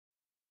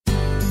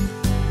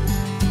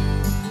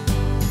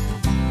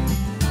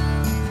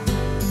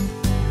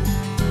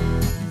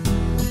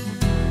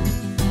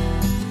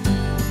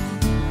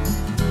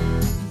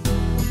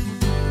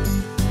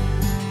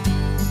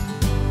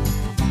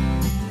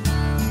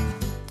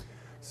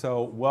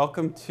So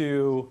welcome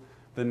to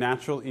the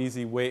Natural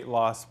Easy Weight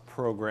Loss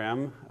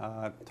Program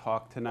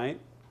talk tonight.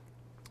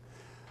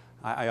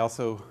 I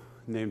also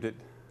named it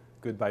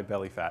Goodbye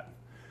Belly Fat.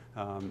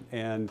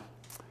 And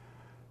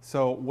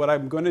so what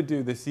I'm going to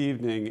do this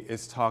evening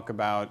is talk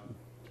about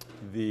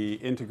the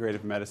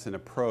integrative medicine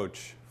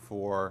approach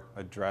for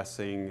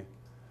addressing,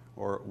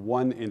 or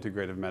one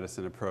integrative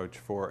medicine approach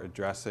for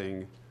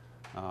addressing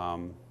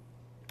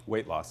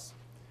weight loss.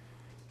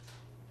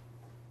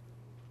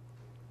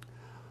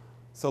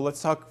 So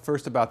let's talk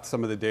first about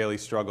some of the daily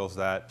struggles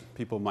that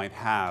people might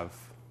have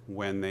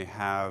when they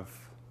have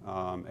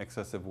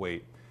excessive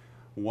weight.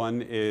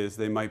 One is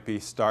they might be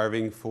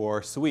starving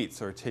for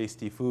sweets or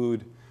tasty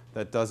food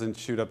that doesn't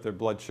shoot up their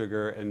blood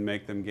sugar and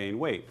make them gain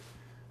weight.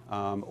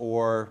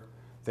 Or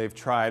they've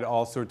tried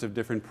all sorts of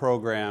different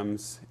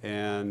programs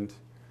and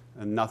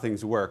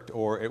nothing's worked.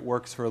 Or it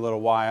works for a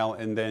little while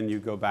and then you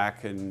go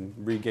back and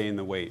regain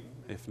the weight,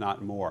 if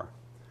not more.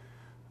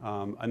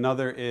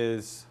 Another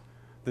is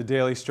the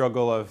daily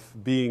struggle of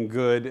being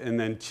good and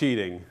then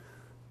cheating.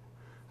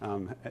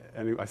 And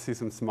I see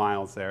some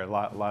smiles there. A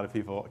lot of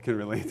people can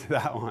relate to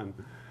that one.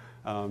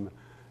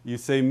 You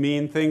say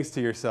mean things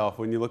to yourself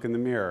when you look in the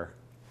mirror.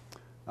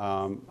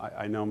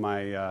 I know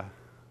my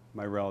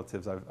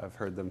relatives, I've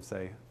heard them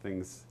say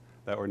things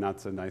that were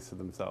not so nice to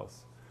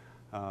themselves.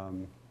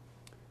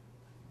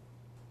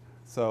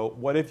 So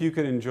what if you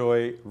could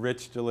enjoy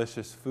rich,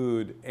 delicious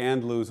food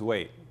and lose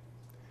weight?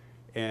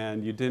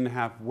 And you didn't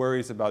have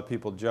worries about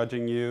people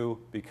judging you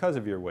because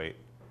of your weight.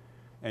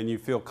 And you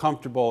feel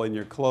comfortable in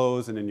your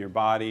clothes and in your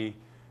body,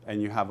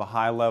 and you have a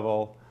high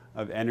level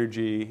of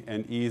energy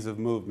and ease of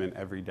movement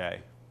every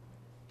day.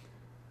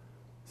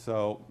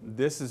 So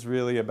this is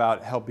really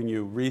about helping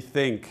you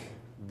rethink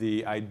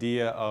the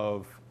idea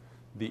of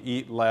the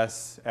eat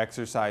less,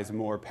 exercise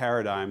more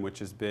paradigm, which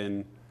has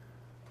been,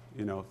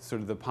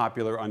 sort of the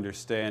popular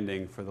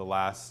understanding for the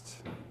last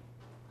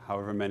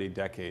however many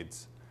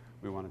decades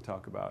we want to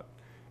talk about.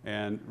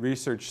 And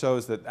research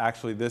shows that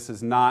actually this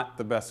is not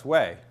the best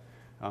way.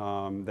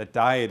 That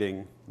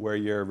dieting, where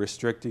you're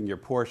restricting your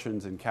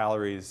portions and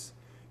calories,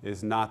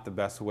 is not the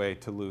best way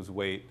to lose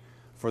weight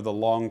for the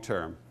long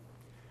term.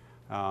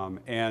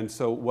 And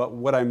so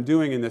what I'm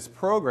doing in this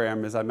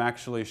program is I'm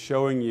actually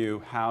showing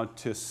you how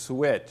to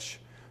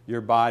switch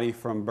your body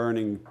from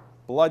burning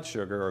blood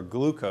sugar or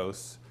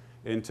glucose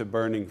into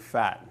burning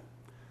fat.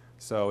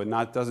 So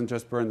it doesn't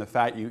just burn the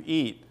fat you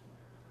eat,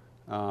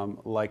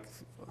 like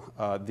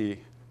the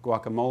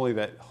guacamole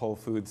that Whole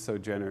Foods so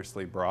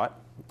generously brought,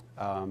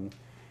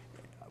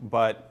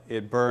 but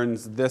it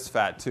burns this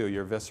fat too,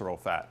 your visceral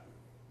fat.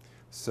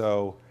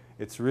 So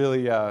it's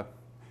really a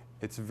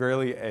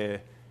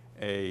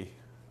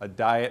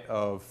diet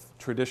of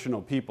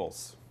traditional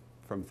peoples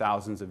from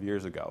thousands of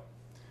years ago,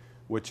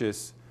 which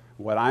is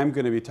what I'm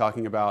going to be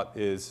talking about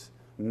is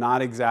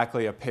not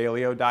exactly a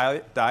paleo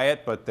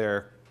diet, but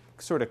they're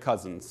sort of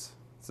cousins.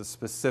 It's a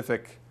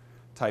specific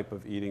type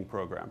of eating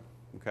program,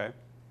 okay?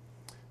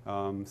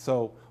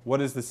 So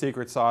what is the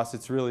secret sauce?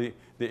 It's really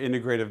the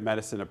integrative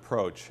medicine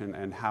approach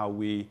and how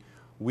we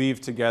weave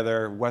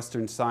together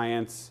Western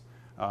science,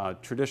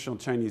 traditional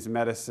Chinese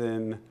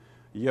medicine,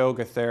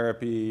 yoga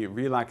therapy,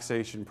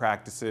 relaxation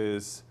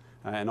practices,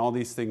 and all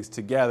these things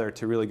together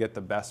to really get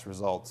the best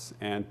results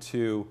and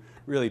to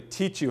really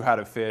teach you how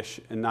to fish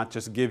and not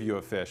just give you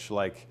a fish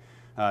like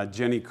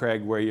Jenny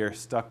Craig, where you're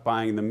stuck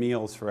buying the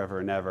meals forever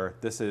and ever.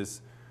 This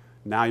is,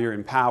 now you're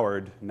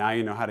empowered, now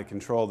you know how to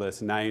control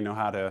this, now you know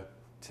how to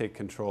take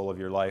control of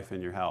your life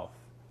and your health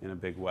in a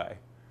big way.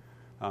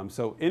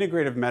 So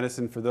integrative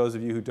medicine, for those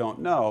of you who don't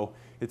know,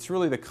 it's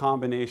really the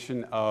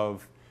combination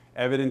of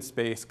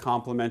evidence-based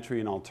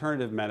complementary and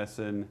alternative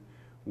medicine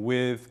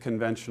with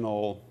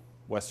conventional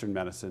Western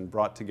medicine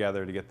brought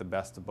together to get the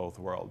best of both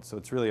worlds. So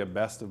it's really a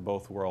best of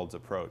both worlds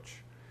approach.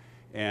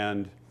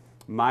 And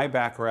my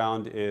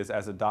background is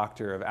as a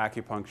doctor of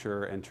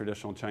acupuncture and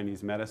traditional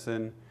Chinese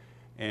medicine.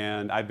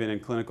 And I've been in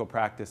clinical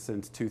practice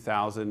since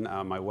 2000.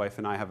 My wife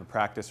and I have a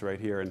practice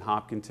right here in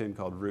Hopkinton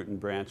called Root and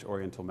Branch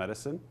Oriental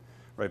Medicine,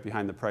 right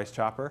behind the Price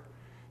Chopper.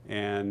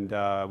 And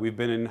we've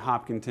been in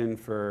Hopkinton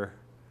for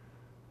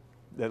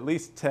at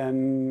least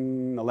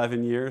 10,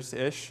 11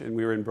 years-ish, and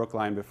we were in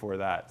Brookline before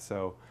that.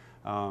 So,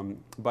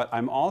 but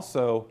I'm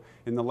also,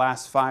 in the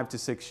last 5 to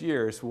 6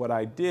 years, what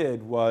I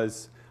did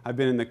was, I've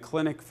been in the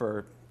clinic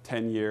for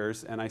 10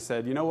 years, and I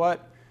said, you know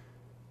what?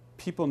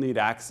 People need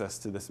access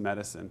to this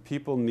medicine.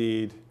 People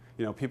need,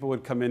 people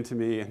would come into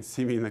me and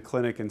see me in the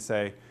clinic and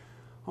say,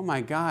 oh my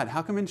God,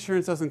 how come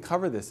insurance doesn't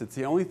cover this? It's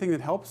the only thing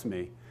that helps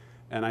me.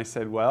 And I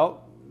said,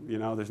 well,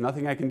 there's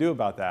nothing I can do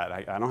about that.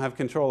 I don't have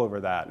control over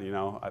that.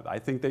 I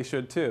think they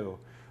should too.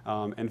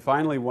 And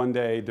finally, one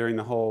day during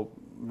the whole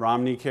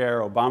Romney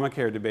Care,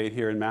 Obamacare debate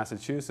here in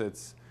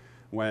Massachusetts,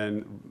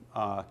 when,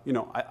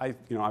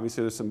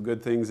 obviously there's some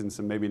good things and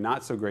some maybe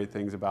not so great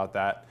things about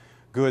that.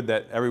 Good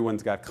that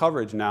everyone's got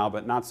coverage now,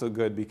 but not so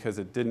good because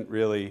it didn't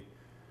really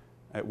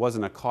it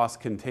wasn't a cost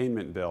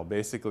containment bill.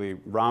 Basically,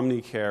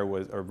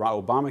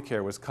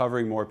 Obamacare was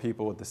covering more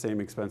people with the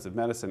same expensive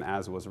medicine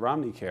as was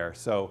Romneycare.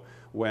 So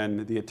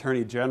when the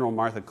Attorney General,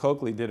 Martha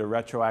Coakley, did a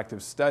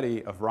retroactive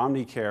study of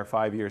Romneycare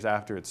 5 years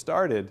after it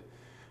started,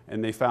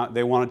 and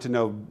they wanted to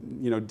know,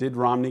 did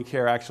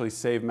Romneycare actually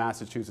save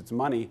Massachusetts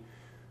money?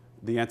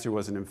 The answer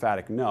was an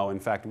emphatic no. In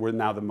fact, we're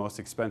now the most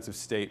expensive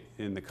state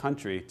in the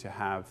country to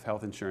have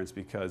health insurance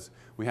because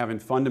we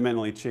haven't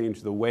fundamentally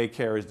changed the way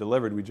care is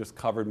delivered. We just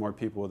covered more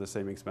people with the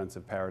same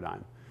expensive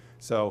paradigm.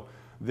 So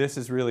this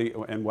is really,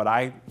 and what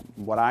I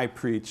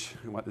preach,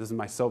 this is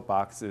my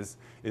soapbox, is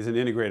an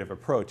integrative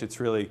approach. It's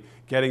really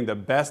getting the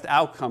best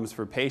outcomes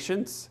for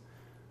patients.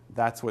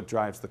 That's what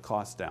drives the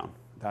cost down.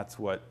 That's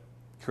what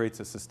creates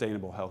a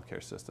sustainable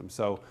healthcare system.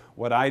 So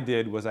what I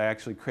did was I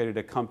actually created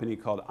a company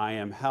called I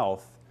Am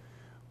Health,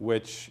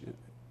 which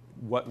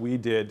what we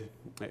did,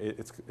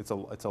 it's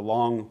a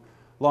long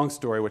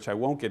story, which I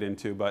won't get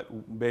into,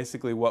 but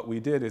basically what we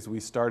did is we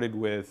started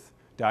with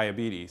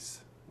diabetes,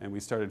 and we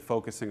started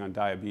focusing on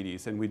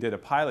diabetes. And we did a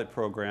pilot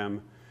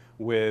program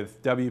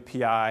with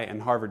WPI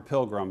and Harvard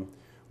Pilgrim,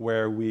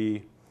 where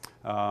we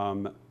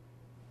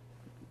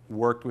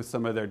worked with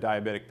some of their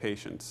diabetic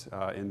patients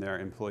in their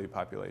employee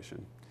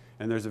population.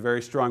 And there's a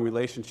very strong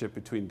relationship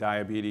between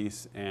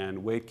diabetes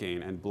and weight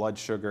gain and blood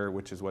sugar,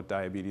 which is what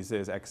diabetes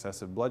is,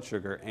 excessive blood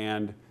sugar,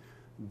 and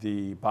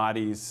the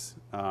body's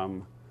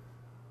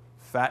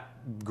fat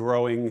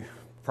growing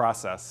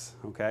process,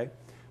 okay?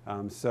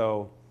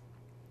 So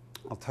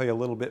I'll tell you a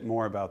little bit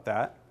more about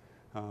that.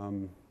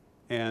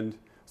 And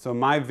so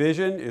my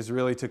vision is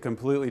really to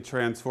completely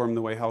transform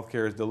the way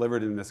healthcare is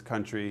delivered in this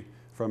country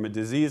from a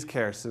disease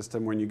care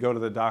system when you go to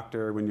the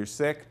doctor when you're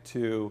sick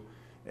to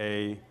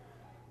a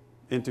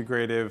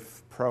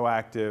integrative,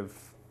 proactive,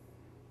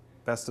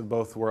 best of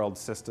both worlds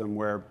system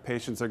where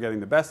patients are getting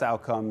the best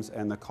outcomes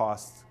and the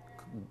costs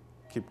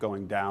keep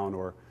going down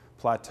or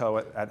plateau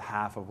at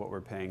half of what we're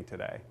paying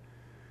today.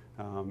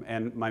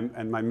 And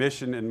my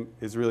mission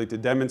is really to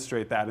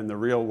demonstrate that in the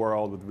real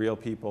world with real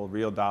people,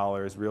 real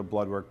dollars, real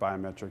blood work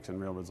biometrics, and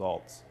real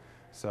results.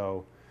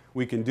 So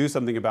we can do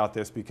something about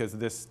this because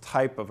this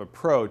type of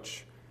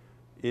approach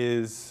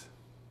is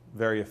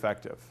very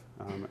effective.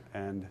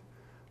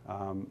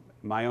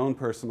 My own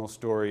personal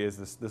story is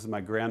this is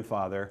my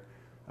grandfather,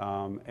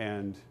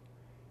 and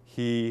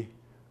he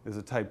is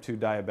a type 2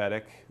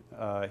 diabetic.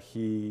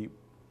 He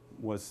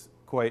was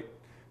quite,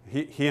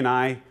 he and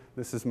I,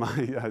 this is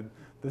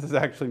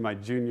actually my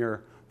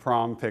junior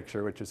prom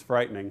picture, which is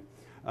frightening.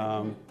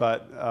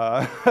 But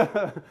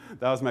that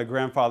was my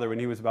grandfather when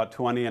he was about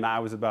 20 and I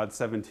was about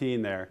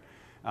 17 there.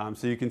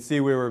 So you can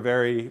see we were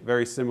very,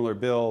 very similar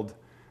build.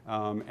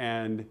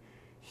 I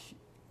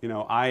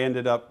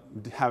ended up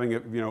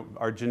having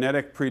our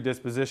genetic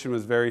predisposition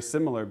was very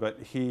similar, but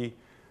he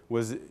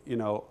was,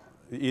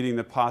 eating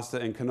the pasta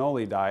and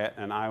cannoli diet,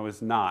 and I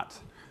was not.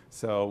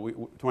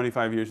 So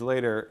 25 years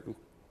later,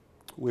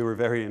 we were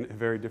in a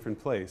very different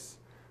place.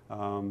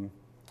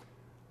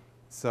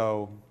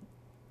 So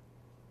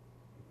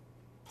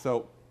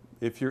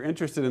if you're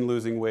interested in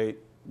losing weight,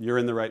 you're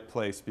in the right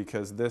place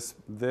because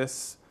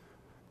this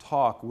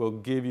talk will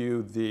give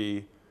you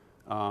the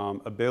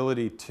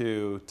ability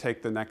to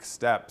take the next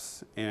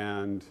steps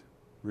and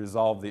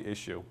resolve the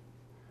issue,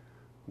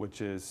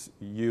 which is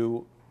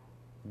you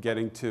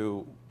getting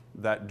to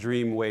that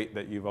dream weight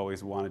that you've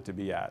always wanted to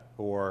be at,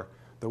 or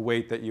the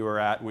weight that you were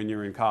at when you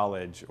were in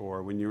college,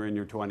 or when you were in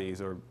your 20s,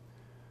 or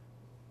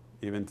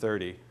even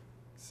 30.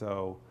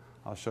 So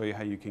I'll show you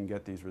how you can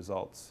get these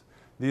results.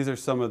 These are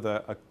some of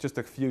the, just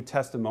a few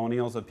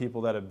testimonials of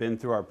people that have been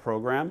through our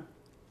program.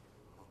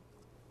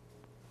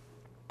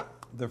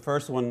 The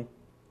first one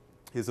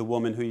is a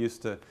woman who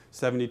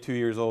 72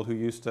 years old, who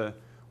used to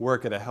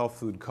work at a health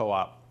food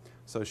co-op.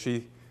 So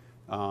she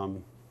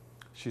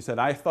said,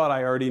 I thought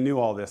I already knew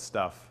all this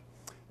stuff.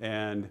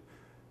 And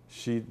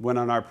she went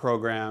on our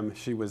program.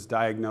 She was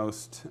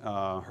diagnosed.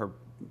 Her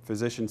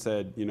physician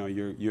said,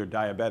 you're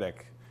diabetic.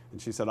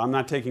 And she said, I'm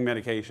not taking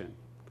medication.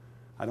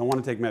 I don't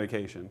want to take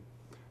medication.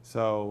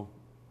 So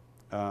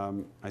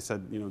I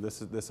said,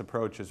 this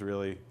approach is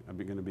really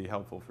going to be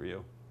helpful for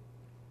you.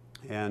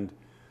 And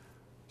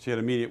she had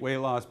immediate weight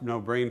loss, no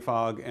brain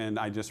fog, and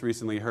I just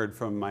recently heard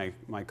from my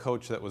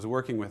coach that was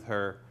working with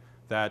her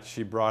that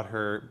she brought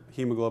her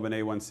hemoglobin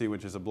A1C,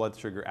 which is a blood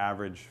sugar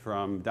average,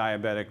 from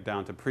diabetic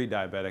down to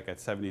pre-diabetic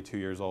at 72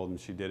 years old, and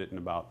she did it in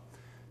about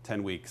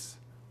 10 weeks.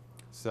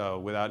 So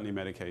without any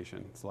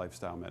medication. It's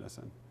lifestyle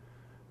medicine.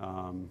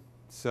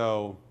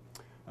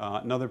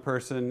 Another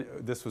person,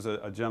 this was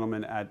a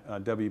gentleman at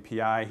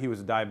WPI. He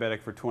was a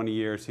diabetic for 20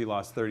 years. He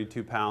lost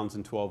 32 pounds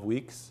in 12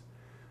 weeks.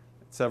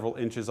 Several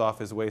inches off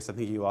his waist. I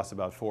think he lost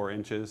about 4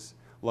 inches.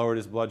 Lowered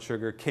his blood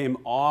sugar. Came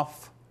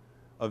off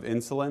of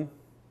insulin,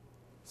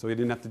 so he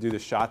didn't have to do the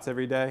shots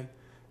every day.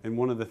 And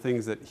one of the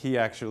things that he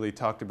actually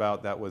talked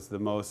about that was the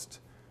most,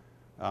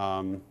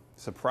 not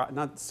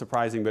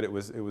surprising, but it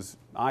was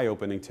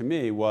eye-opening to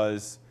me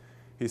was,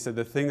 he said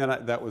the thing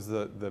that was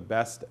the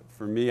best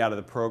for me out of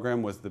the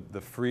program was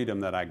the freedom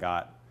that I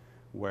got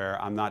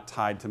where I'm not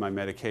tied to my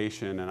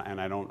medication, and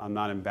I'm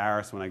not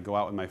embarrassed when I go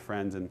out with my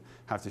friends and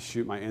have to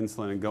shoot my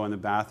insulin and go in the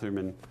bathroom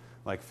and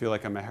like feel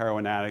like I'm a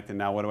heroin addict, and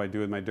now what do I do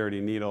with my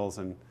dirty needles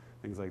and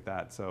things like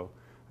that. So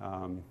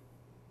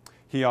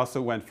he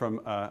also went from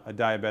a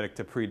diabetic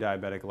to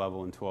pre-diabetic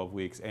level in 12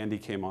 weeks, and he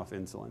came off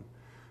insulin.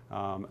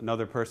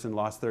 Another person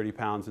lost 30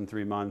 pounds in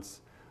 3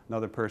 months.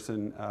 Another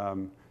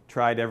person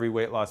tried every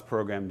weight loss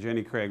program,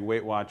 Jenny Craig,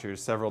 Weight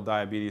Watchers, several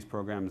diabetes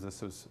programs.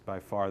 This was by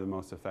far the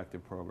most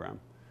effective program.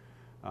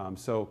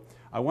 So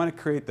I want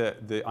to create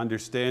the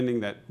understanding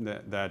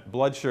that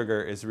blood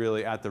sugar is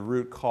really at the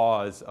root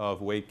cause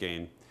of weight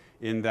gain,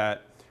 in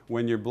that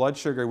when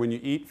you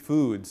eat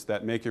foods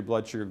that make your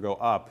blood sugar go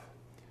up,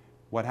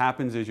 what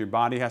happens is your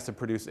body has to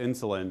produce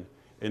insulin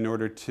in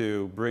order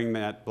to bring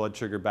that blood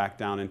sugar back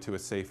down into a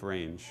safe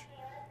range.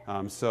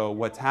 So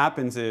what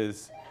happens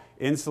is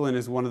insulin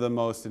is one of the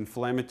most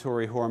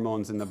inflammatory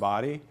hormones in the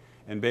body,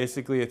 and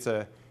basically it's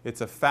a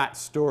fat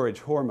storage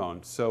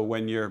hormone. So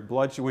when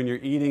you're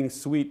eating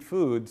sweet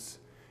foods,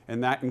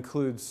 and that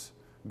includes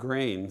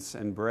grains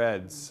and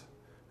breads,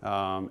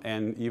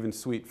 and even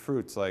sweet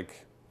fruits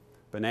like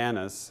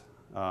bananas,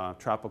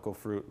 tropical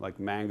fruit like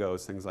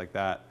mangoes, things like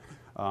that,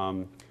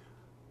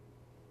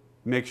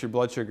 makes your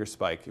blood sugar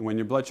spike. And when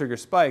your blood sugar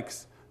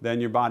spikes, then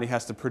your body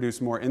has to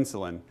produce more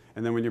insulin.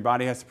 And then when your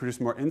body has to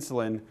produce more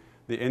insulin,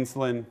 the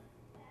insulin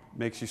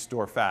makes you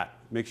store fat,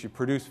 makes you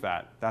produce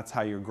fat. That's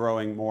how you're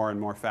growing more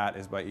and more fat,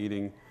 is by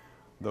eating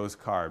those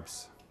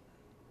carbs.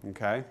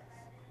 Okay?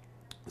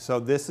 So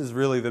this is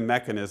really the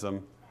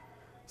mechanism.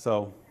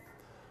 So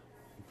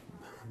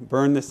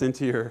burn this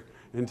into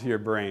your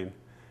brain,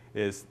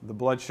 is the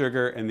blood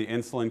sugar and the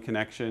insulin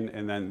connection,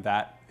 and then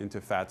that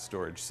into fat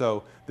storage.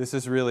 So this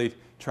is really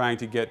trying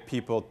to get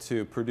people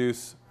to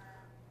produce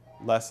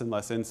less and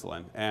less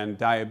insulin. And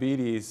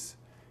diabetes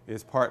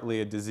is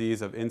partly a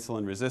disease of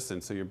insulin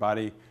resistance. So your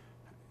body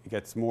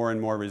gets more and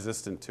more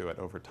resistant to it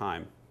over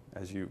time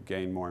as you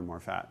gain more and more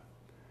fat.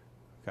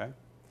 Okay?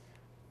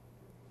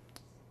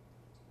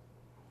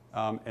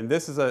 And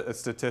this is a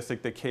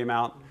statistic that came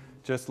out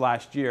just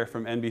last year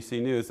from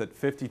NBC News, that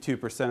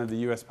 52% of the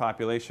US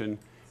population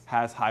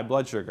has high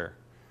blood sugar.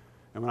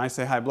 And when I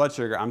say high blood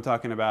sugar, I'm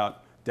talking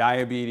about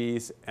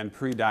diabetes and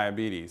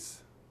pre-diabetes.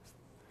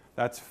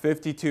 That's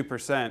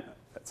 52%.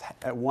 That's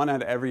 1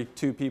 out of every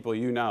 2 people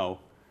you know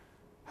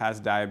has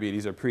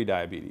diabetes or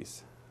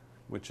pre-diabetes,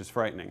 which is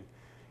frightening.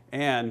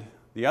 And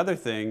the other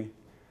thing,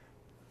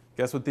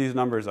 guess what these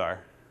numbers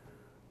are?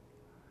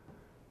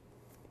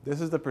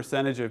 This is the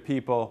percentage of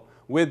people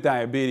with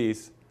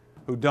diabetes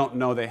who don't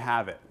know they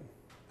have it.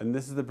 And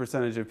this is the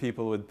percentage of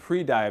people with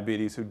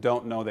pre-diabetes who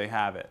don't know they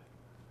have it.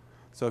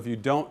 So if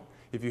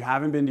you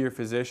haven't been to your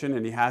physician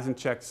and he hasn't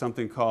checked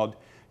something called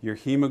your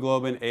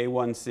hemoglobin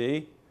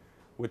A1C,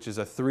 which is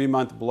a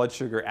 3-month blood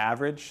sugar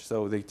average,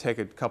 so they take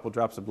a couple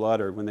drops of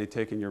blood, or when they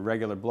take in your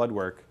regular blood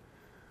work,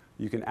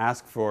 you can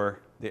ask for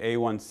the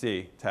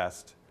A1C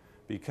test,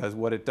 because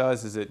what it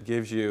does is it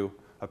gives you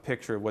a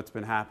picture of what's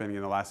been happening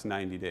in the last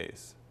 90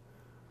 days.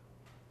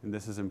 And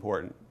this is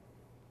important.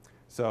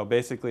 So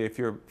basically, if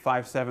you're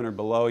 5'7" or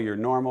below, you're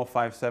normal.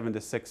 5'7" to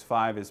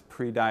 6'5" is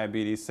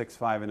pre-diabetes.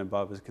 6'5" and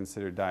above is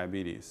considered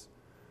diabetes.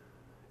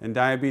 And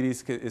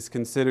diabetes is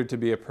considered to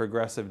be a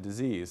progressive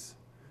disease.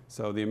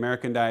 So the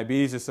American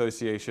Diabetes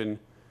Association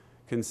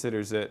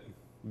considers it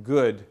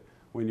good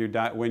when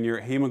your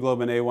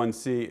hemoglobin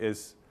A1C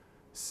is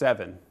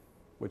 7,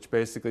 which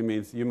basically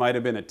means you might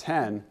have been at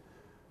 10,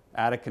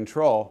 out of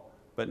control,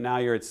 but now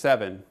you're at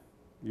 7.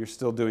 You're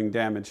still doing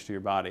damage to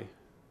your body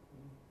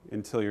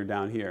until you're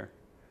down here.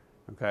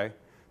 Okay?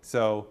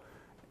 So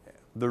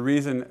the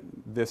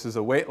reason this is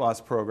a weight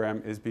loss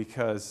program is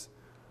because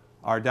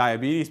our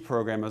diabetes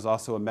program is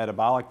also a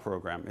metabolic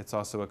program. It's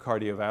also a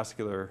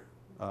cardiovascular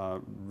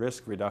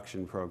risk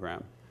reduction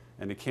program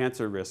and a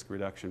cancer risk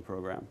reduction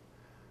program.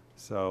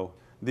 So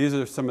these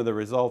are some of the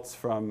results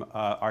from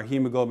our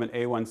hemoglobin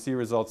A1C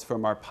results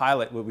from our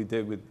pilot, what we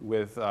did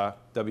with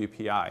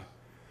WPI.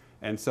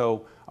 And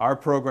so our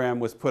program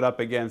was put up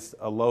against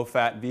a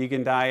low-fat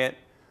vegan diet,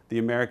 the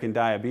American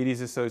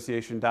Diabetes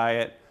Association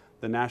diet,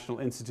 the National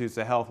Institutes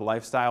of Health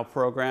lifestyle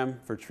program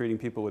for treating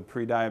people with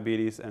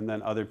prediabetes, and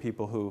then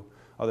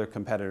other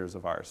competitors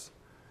of ours.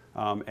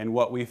 And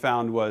what we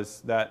found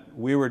was that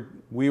we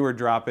were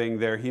dropping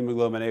their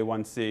hemoglobin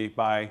A1C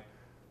by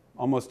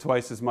almost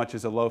twice as much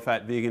as a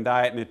low-fat vegan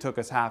diet, and it took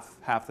us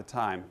half the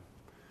time.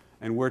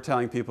 And we're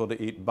telling people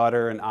to eat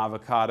butter and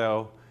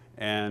avocado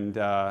and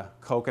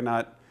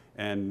coconut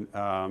and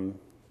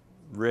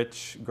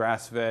rich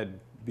grass-fed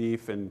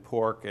beef and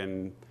pork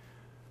and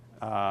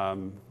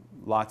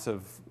lots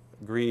of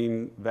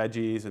green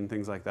veggies and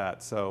things like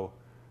that. So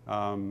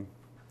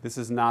this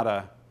is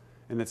not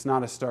and it's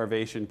not a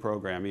starvation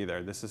program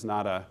either. This is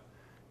not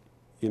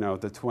the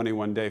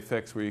 21-day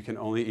fix where you can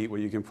only eat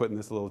what you can put in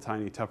this little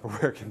tiny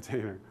Tupperware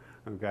container.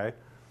 Okay.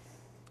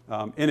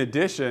 In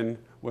addition,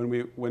 when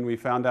we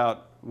found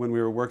out when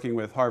we were working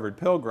with Harvard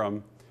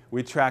Pilgrim,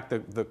 we tracked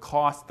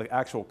the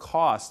actual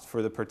cost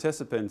for the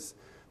participants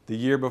the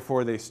year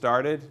before they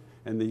started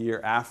and the year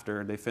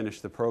after they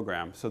finished the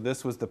program. So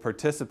this was the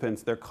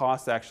participants, their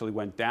costs actually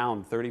went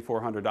down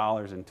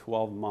 $3,400 in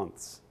 12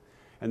 months.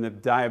 And the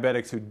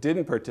diabetics who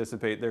didn't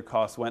participate, their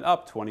costs went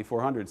up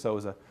 $2,400. So it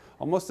was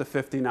almost a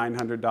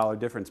 $5,900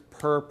 difference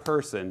per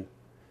person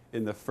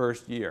in the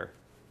first year.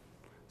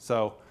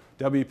 So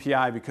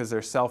WPI, because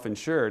they're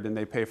self-insured and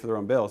they pay for their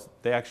own bills,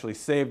 they actually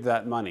saved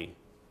that money,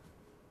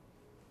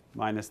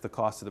 minus the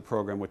cost of the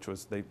program, which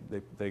was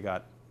they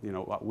got, you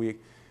know,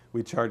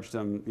 we charged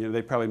them, you know,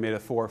 they probably made a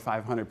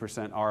 400 or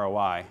 500%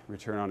 ROI,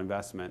 return on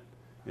investment,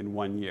 in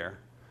 1 year.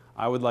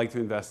 I would like to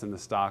invest in the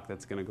stock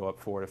that's going to go up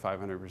 400 to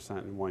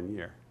 500% in 1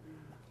 year.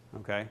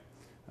 Okay,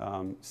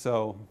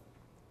 so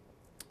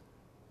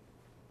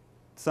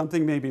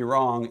something may be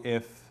wrong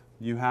if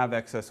you have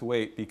excess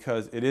weight,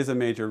 because it is a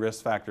major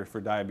risk factor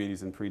for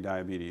diabetes and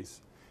prediabetes.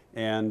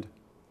 And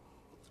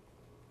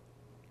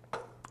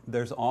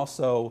there's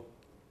also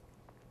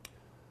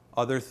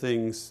other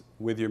things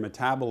with your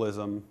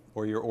metabolism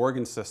or your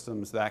organ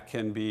systems that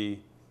can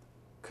be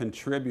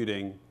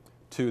contributing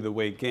to the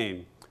weight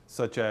gain,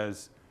 such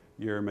as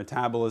your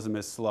metabolism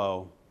is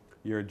slow,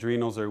 your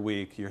adrenals are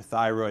weak, your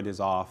thyroid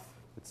is off,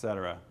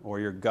 etc., or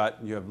your gut,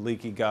 you have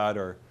leaky gut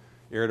or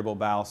irritable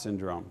bowel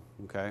syndrome.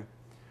 Okay.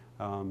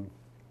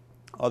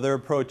 Other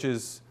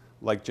approaches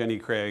like Jenny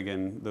Craig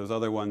and those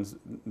other ones,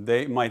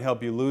 they might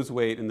help you lose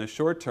weight in the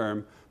short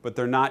term, but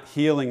they're not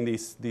healing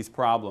these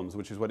problems,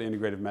 which is what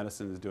integrative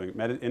medicine is doing.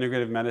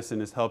 Integrative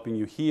medicine is helping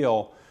you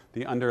heal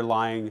the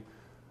underlying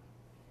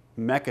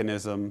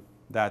mechanism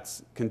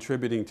that's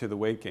contributing to the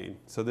weight gain.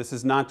 So this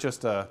is not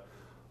just a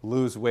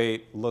lose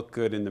weight, look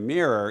good in the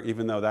mirror,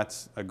 even though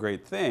that's a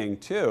great thing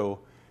too.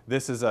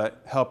 This is a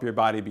help your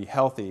body be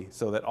healthy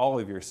so that all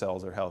of your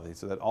cells are healthy,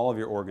 so that all of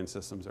your organ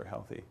systems are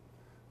healthy.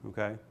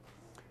 Okay?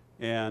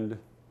 And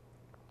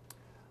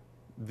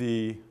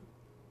the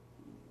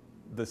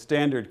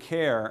standard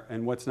care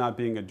and what's not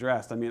being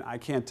addressed. I mean, I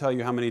can't tell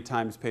you how many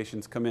times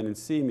patients come in and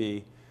see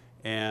me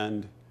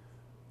and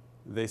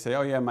they say,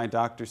 oh yeah, my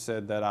doctor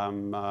said that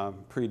I'm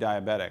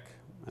pre-diabetic.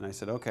 And I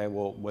said, okay,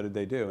 well, what did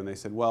they do? And they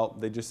said, well,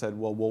 they just said,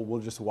 well, we'll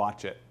just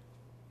watch it.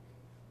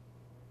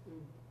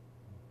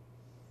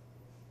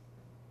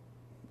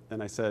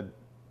 And I said,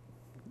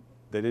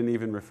 they didn't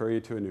even refer you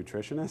to a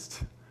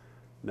nutritionist?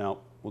 No,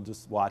 we'll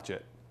just watch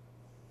it.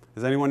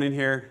 Has anyone in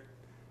here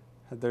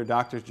had their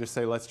doctors just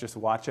say, let's just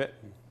watch it?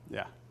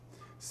 Yeah.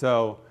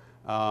 So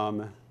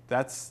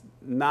that's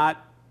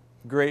not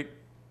great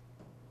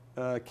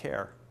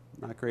care,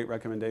 not great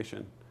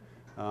recommendation,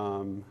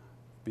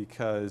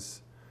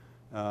 because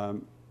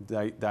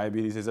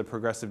diabetes is a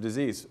progressive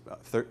disease.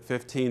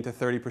 15 to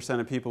 30%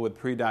 of people with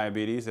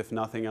prediabetes, if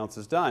nothing else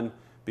is done,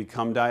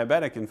 become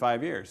diabetic in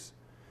 5 years.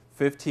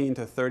 15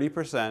 to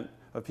 30%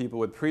 of people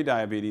with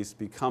prediabetes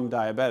become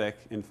diabetic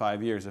in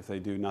 5 years if they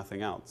do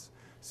nothing else.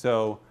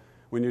 So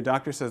when your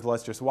doctor says,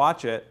 let's just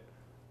watch it,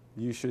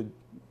 you should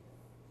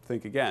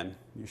think again.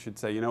 You should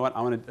say, you know what,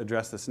 I want to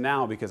address this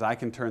now because I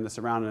can turn this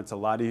around, and it's a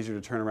lot easier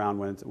to turn around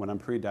when I'm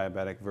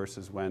pre-diabetic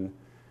versus when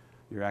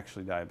you're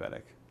actually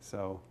diabetic.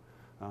 So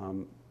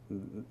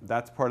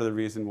that's part of the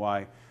reason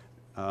why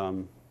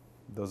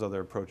those other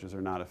approaches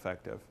are not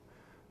effective.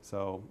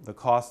 So the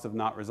cost of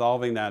not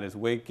resolving that is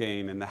weight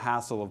gain and the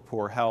hassle of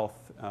poor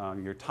health.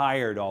 You're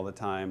tired all the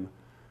time.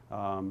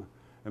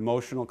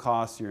 Emotional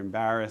costs, you're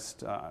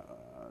embarrassed,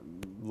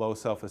 low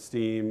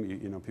self-esteem.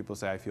 You know, people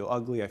say, I feel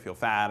ugly, I feel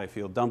fat, I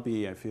feel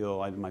dumpy, I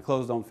feel my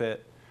clothes don't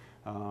fit.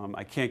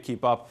 I can't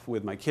keep up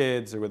with my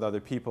kids or with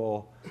other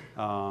people,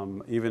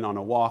 even on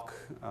a walk,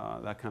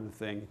 that kind of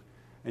thing.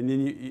 And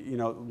then, you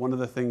know, one of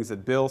the things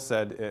that Bill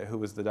said, who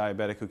was the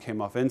diabetic who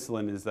came off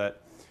insulin, is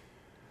that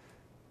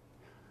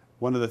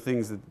one of the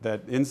things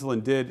that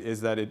insulin did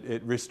is that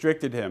it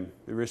restricted him.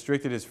 It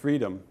restricted his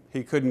freedom.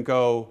 He couldn't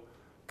go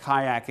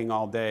kayaking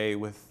all day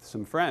with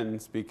some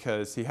friends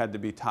because he had to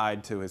be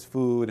tied to his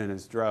food and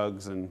his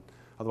drugs, and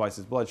otherwise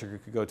his blood sugar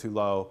could go too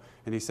low.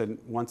 And he said,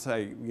 once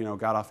I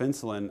got off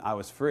insulin, I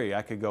was free.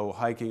 I could go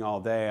hiking all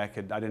day. I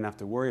didn't have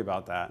to worry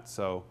about that.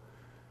 So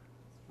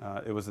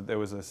there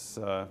was this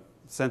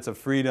sense of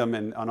freedom,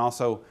 and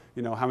also,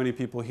 how many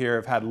people here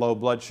have had low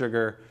blood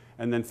sugar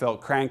and then felt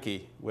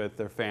cranky with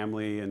their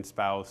family and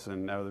spouse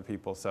and other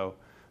people? So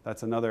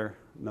that's another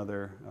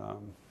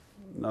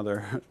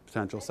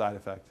potential side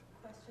effect.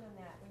 Question on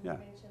that. When Yeah.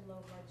 you mentioned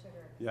low blood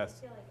sugar, Yes.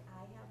 I feel like I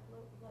have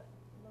low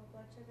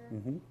blood sugar.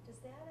 Mm-hmm. Is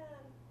that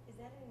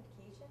an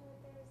indication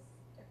that there's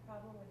a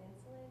problem with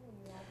insulin when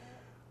you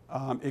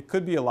have that? It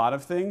could be a lot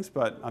of things,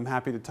 but I'm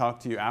happy to talk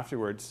to you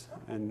afterwards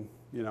and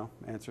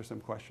answer some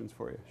questions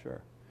for you.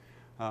 Sure.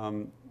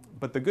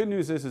 But the good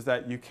news is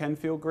that you can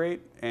feel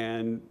great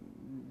and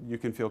you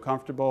can feel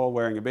comfortable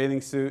wearing a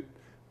bathing suit.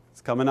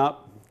 It's coming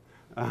up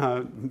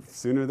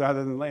sooner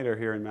rather than later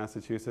here in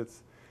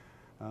Massachusetts.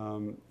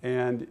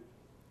 And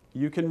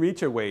you can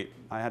reach a weight.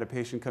 I had a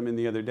patient come in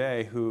the other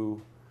day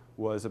who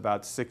was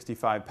about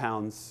 65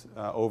 pounds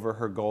over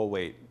her goal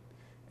weight.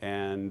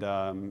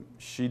 And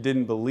she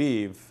didn't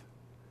believe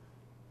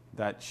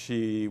that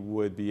she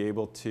would be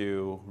able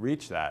to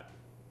reach that.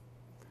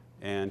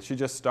 And she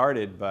just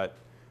started, but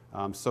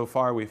so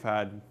far we've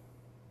had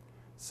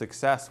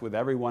success with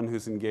everyone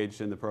who's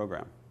engaged in the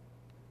program.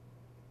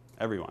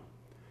 Everyone.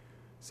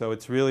 So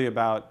it's really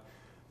about,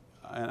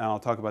 and I'll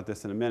talk about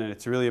this in a minute,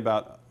 it's really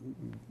about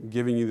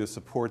giving you the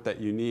support that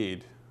you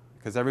need,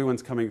 because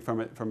everyone's coming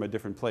from a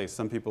different place.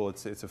 Some people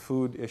it's a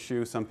food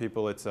issue, some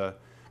people it's a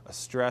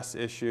stress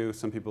issue,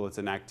 some people it's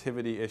an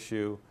activity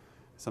issue,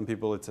 some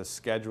people it's a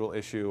schedule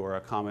issue or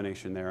a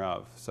combination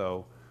thereof.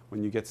 So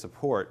when you get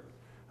support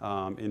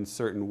in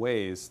certain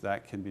ways,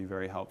 that can be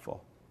very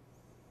helpful.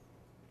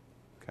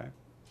 Okay.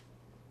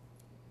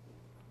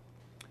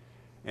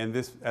 And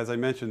this, as I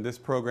mentioned, this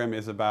program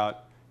is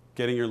about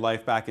getting your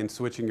life back and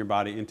switching your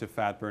body into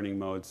fat-burning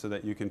mode so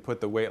that you can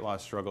put the weight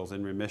loss struggles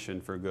in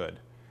remission for good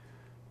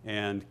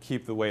and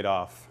keep the weight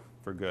off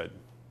for good.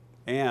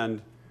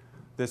 And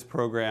this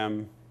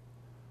program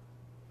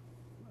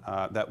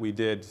that we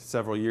did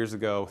several years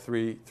ago,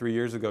 three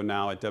years ago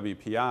now at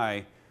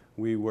WPI,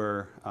 we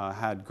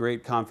had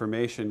great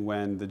confirmation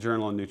when the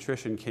Journal of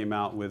Nutrition came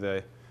out with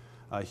a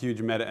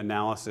huge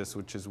meta-analysis,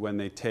 which is when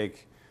they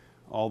take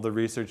all the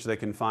research they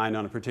can find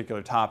on a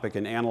particular topic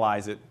and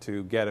analyze it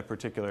to get a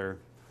particular,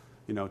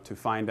 to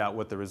find out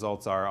what the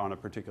results are on a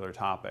particular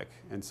topic.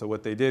 And so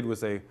what they did was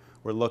they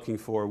were looking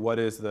for what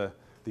is the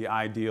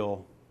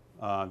ideal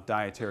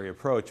dietary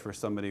approach for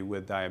somebody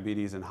with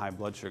diabetes and high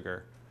blood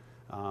sugar.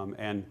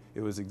 And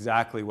it was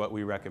exactly what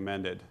we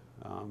recommended.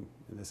 And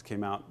this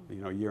came out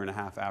a year and a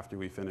half after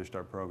we finished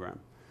our program.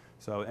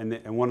 So,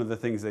 and one of the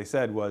things they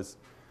said was,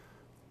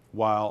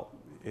 while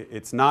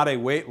it's not a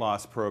weight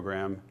loss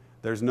program,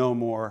 there's no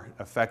more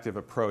effective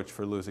approach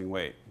for losing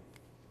weight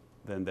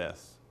than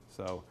this.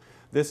 So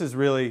this is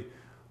really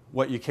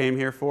what you came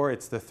here for.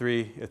 It's the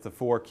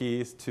 4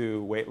 keys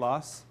to weight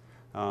loss,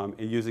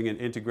 using an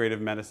integrative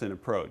medicine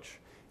approach.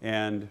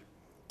 And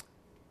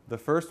the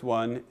first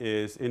one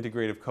is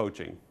integrative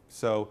coaching.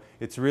 So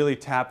it's really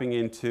tapping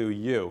into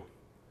you.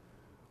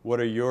 What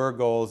are your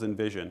goals and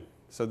vision?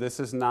 So this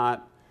is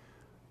not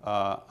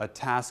a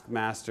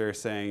taskmaster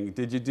saying,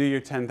 did you do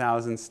your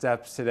 10,000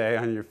 steps today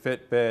on your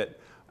Fitbit?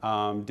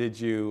 Did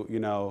you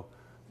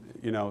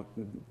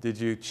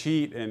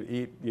cheat and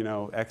eat,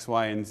 X,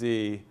 Y, and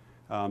Z?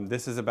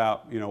 This is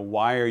about,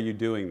 why are you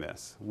doing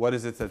this? What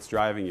is it that's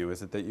driving you?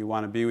 Is it that you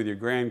want to be with your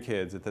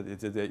grandkids?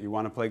 Is it that you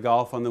want to play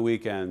golf on the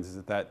weekends? Is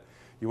it that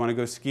you want to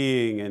go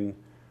skiing and,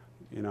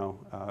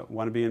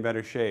 want to be in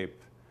better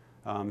shape?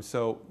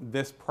 So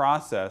this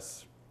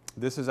process,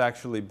 this is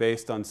actually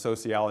based on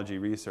sociology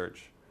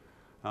research.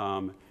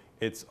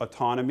 It's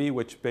autonomy,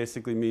 which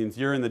basically means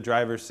you're in the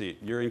driver's seat.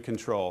 You're in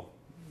control.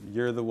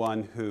 You're the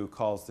one who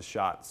calls the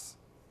shots.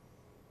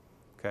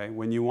 Okay?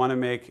 When you want to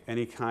make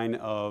any kind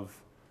of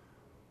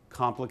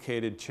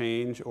complicated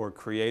change or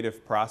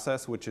creative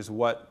process, which is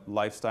what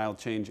lifestyle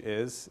change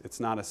is, it's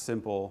not a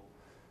simple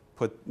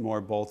put more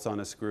bolts on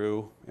a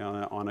screw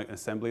on an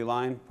assembly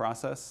line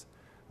process.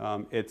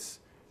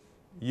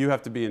 You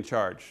have to be in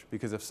charge,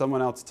 because if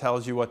someone else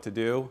tells you what to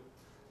do,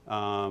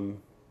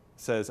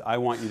 says, I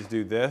want you to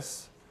do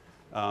this,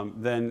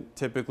 then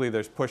typically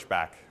there's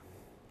pushback,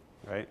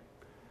 right?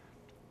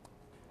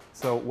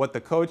 So what the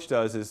coach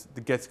does is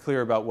it gets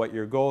clear about what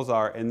your goals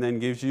are and then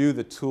gives you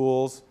the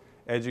tools,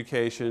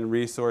 education,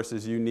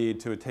 resources you need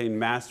to attain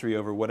mastery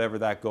over whatever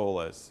that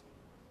goal is.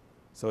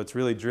 So it's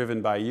really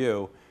driven by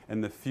you,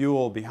 and the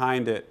fuel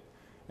behind it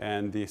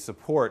and the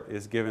support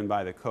is given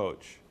by the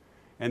coach.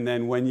 And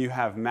then when you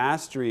have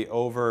mastery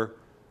over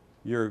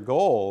your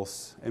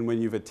goals and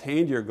when you've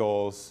attained your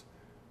goals,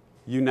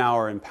 you now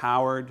are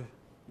empowered,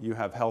 you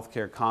have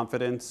healthcare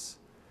confidence,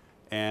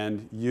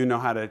 and you know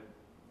how to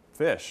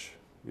fish.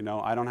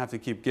 I don't have to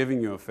keep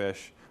giving you a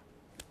fish.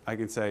 I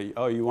can say,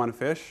 oh, you want a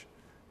fish?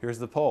 Here's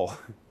the pole.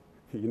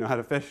 You know how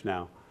to fish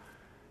now.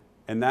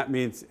 And that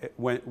means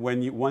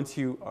once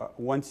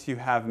you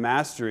have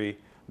mastery,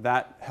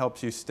 that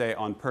helps you stay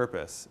on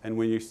purpose. And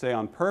when you stay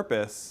on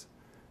purpose,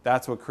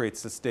 that's what creates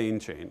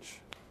sustained change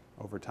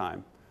over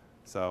time.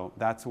 So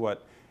that's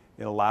what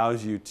it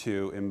allows you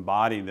to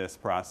embody this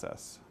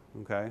process.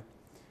 Okay?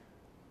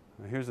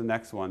 Now here's the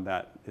next one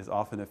that is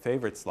often a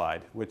favorite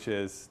slide, which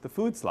is the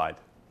food slide.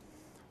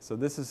 So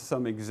this is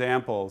some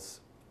examples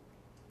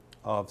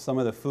of some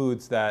of the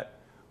foods that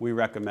we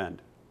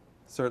recommend.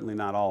 Certainly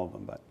not all of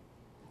them, but.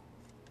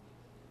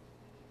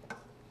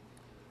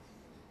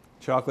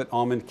 Chocolate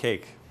almond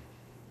cake.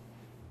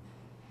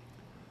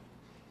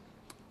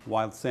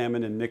 Wild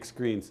salmon and mixed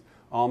greens.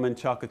 Almond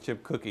chocolate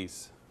chip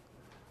cookies.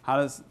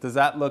 Does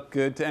that look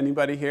good to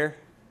anybody here?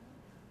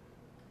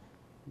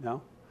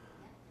 No?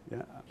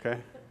 Yeah,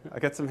 okay. I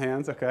got some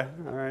hands, okay.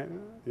 All right,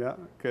 yeah,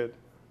 good.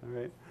 All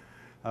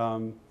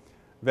right.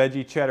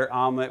 Veggie cheddar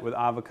omelet with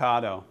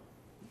avocado.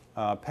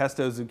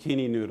 Pesto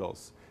zucchini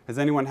noodles. Has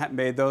anyone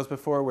made those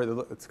before?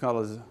 Where it's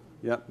called,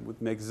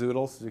 make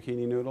zoodles,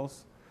 zucchini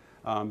noodles.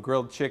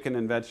 Grilled chicken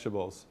and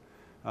vegetables.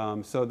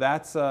 So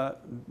that's,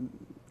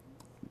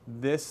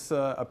 this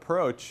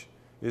approach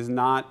is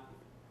not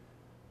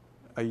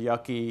a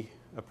yucky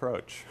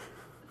approach.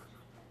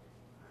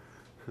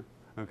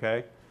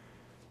 Okay?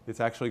 It's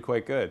actually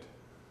quite good.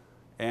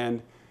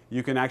 And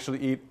you can actually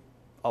eat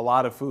a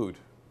lot of food.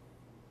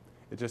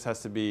 It just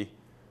has to be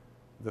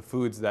the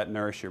foods that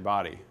nourish your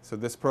body. So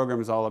this program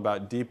is all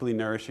about deeply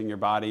nourishing your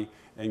body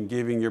and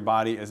giving your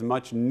body as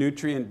much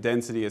nutrient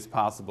density as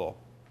possible.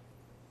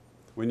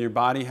 When your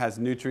body has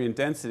nutrient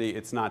density,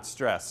 it's not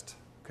stressed,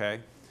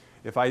 okay?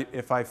 If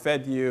I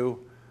fed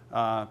you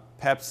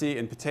Pepsi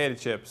and potato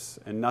chips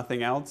and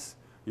nothing else,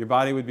 your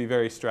body would be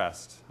very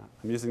stressed.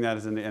 I'm using that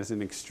as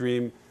an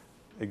extreme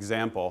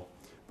example,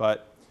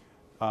 but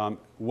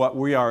what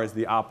we are is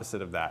the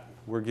opposite of that.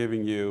 We're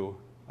giving you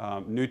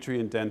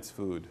nutrient-dense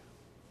food,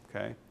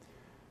 okay?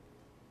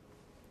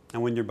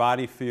 And when your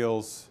body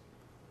feels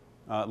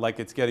like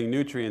it's getting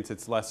nutrients,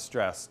 it's less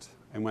stressed.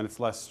 And when it's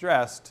less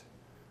stressed,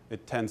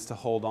 it tends to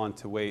hold on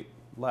to weight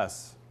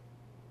less,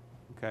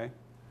 okay?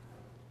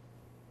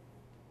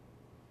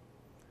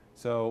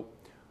 So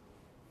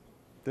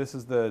this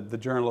is the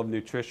Journal of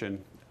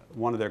Nutrition,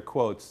 one of their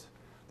quotes.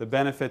 The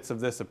benefits of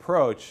this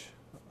approach,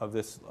 of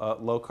this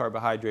low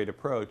carbohydrate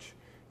approach,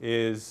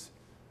 is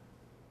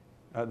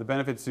the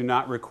benefits do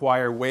not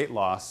require weight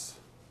loss,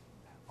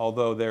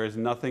 although there is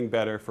nothing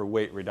better for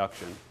weight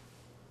reduction.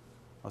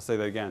 I'll say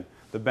that again.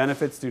 The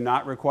benefits do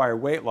not require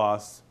weight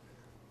loss,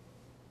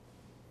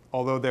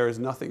 although there is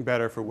nothing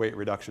better for weight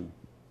reduction.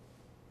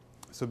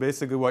 So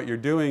basically what you're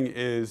doing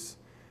is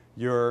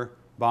your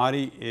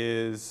body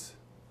is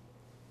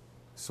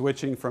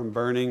switching from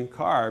burning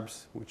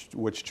carbs,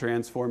 which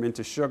transform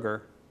into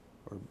sugar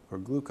or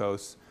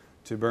glucose,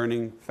 to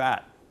burning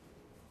fat,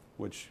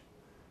 which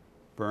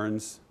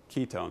burns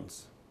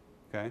ketones,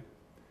 okay?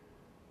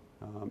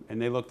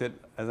 And they looked at,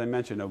 as I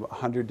mentioned,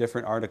 100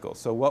 different articles.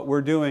 So what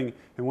we're doing,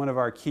 and one of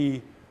our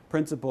key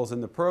principles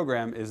in the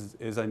program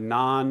is a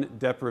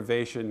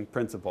non-deprivation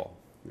principle,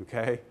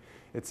 okay?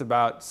 It's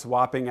about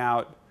swapping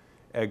out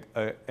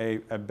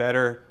a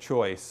better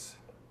choice.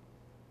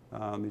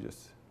 Let me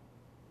just,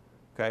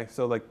 okay?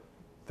 So like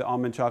the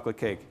almond chocolate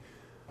cake.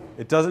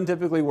 It doesn't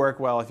typically work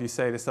well if you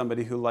say to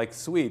somebody who likes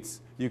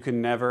sweets, you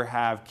can never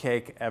have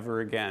cake ever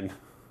again.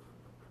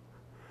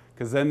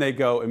 Because then they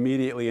go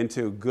immediately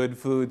into good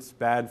foods,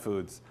 bad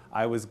foods.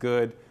 I was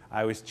good,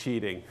 I was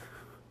cheating,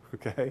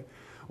 okay?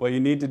 What you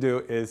need to do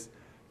is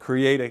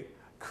create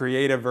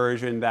a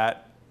version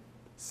that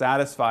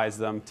satisfies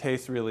them,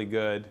 tastes really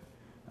good,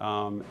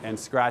 and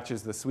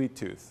scratches the sweet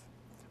tooth,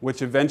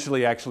 which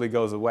eventually actually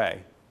goes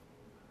away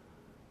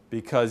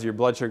because your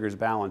blood sugar is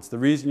balanced. The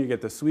reason you get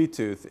the sweet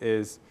tooth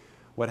is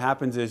what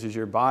happens is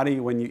your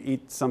body, when you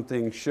eat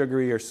something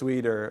sugary or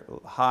sweet or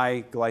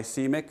high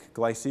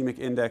glycemic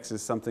index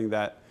is something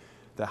that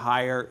the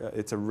higher,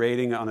 it's a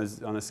rating on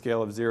a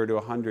scale of 0 to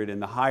 100, and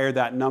the higher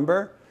that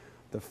number,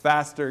 the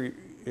faster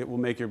it will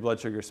make your blood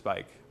sugar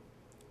spike.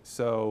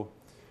 So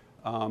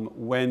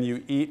when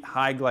you eat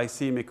high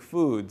glycemic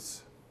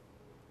foods,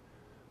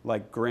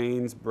 like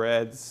grains,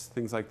 breads,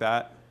 things like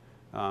that,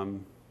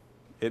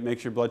 it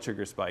makes your blood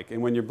sugar spike.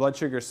 And when your blood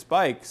sugar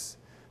spikes,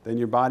 then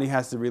your body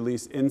has to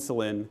release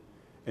insulin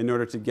in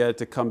order to get it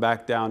to come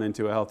back down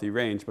into a healthy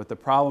range. But the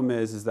problem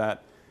is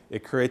that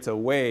it creates a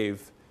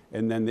wave,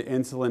 and then the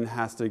insulin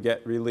has to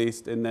get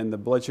released, and then the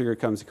blood sugar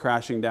comes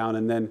crashing down,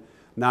 and then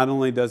not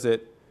only does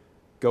it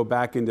go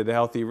back into the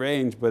healthy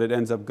range, but it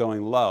ends up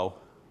going low.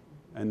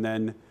 And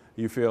then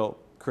you feel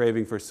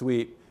craving for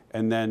sweet,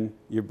 and then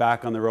you're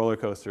back on the roller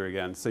coaster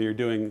again. So you're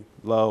doing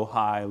low,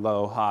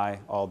 high,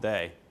 all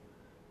day.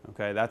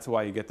 Okay, that's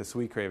why you get the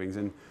sweet cravings.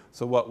 And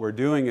so what we're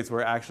doing is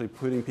we're actually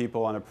putting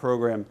people on a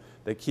program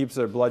that keeps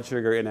their blood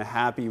sugar in a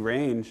happy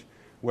range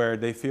where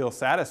they feel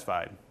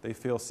satisfied, they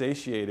feel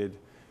satiated,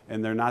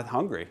 and they're not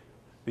hungry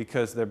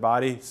because their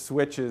body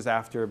switches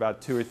after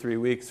about 2 or 3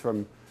 weeks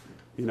from,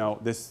 you know,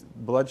 this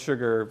blood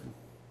sugar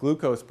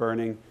glucose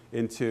burning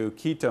into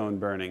ketone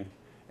burning.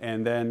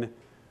 And then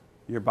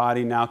your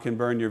body now can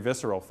burn your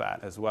visceral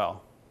fat as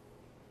well.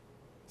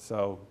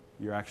 So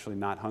you're actually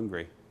not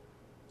hungry.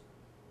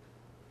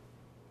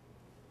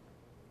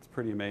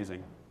 Pretty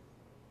amazing.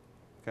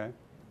 Okay.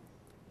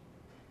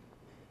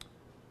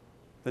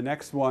 The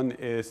next one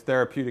is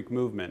therapeutic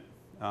movement.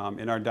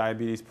 In our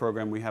diabetes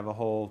program, we have a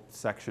whole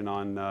section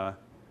on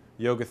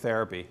yoga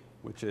therapy,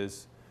 which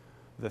is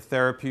the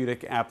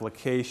therapeutic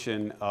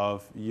application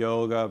of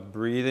yoga,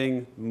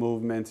 breathing,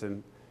 movement,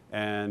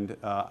 and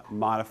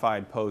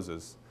modified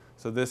poses.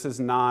 So this is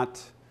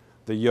not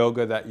the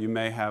yoga that you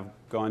may have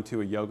gone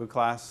to a yoga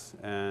class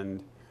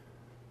and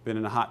been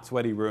in a hot,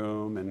 sweaty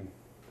room and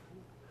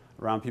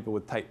around people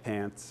with tight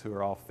pants who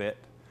are all fit.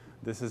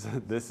 This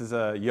is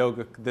a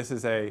yoga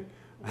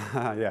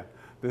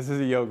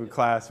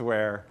class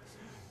where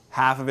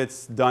half of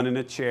it's done in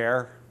a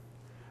chair,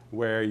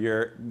 where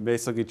you're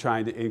basically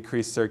trying to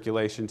increase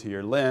circulation to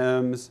your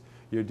limbs.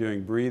 You're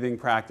doing breathing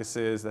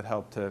practices that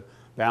help to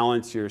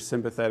balance your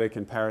sympathetic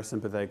and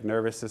parasympathetic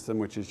nervous system,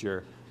 which is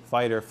your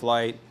fight or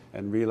flight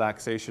and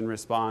relaxation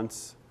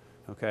response.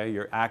 Okay,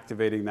 you're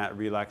activating that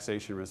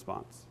relaxation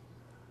response.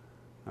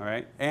 All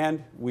right,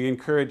 and we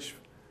encourage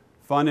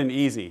fun and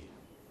easy,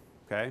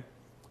 okay?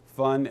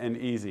 Fun and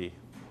easy.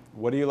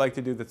 What do you like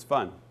to do that's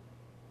fun?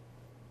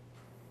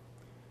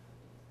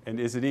 And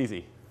is it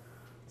easy?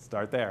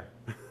 Start there.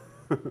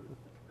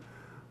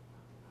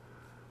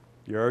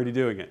 You're already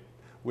doing it.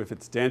 If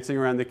it's dancing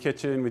around the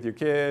kitchen with your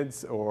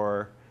kids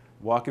or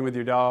walking with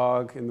your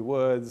dog in the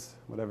woods,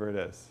 whatever it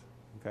is,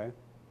 okay?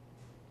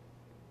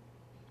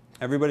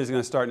 Everybody's going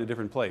to start in a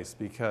different place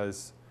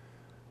because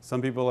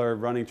some people are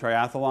running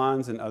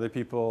triathlons and other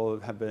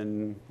people have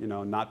been,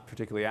 not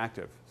particularly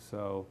active.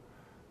 So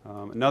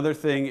another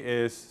thing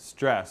is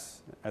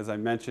stress. As I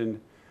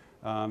mentioned,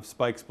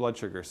 spikes blood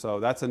sugar. So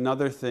that's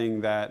another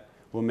thing that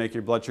will make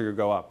your blood sugar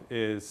go up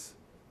is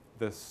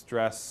the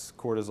stress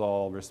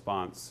cortisol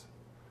response.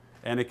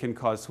 And it can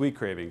cause sweet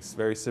cravings,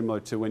 very similar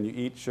to when you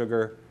eat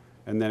sugar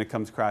and then it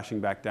comes crashing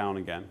back down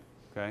again,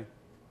 okay?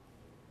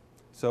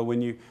 So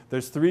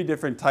there's 3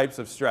 different types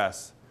of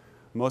stress.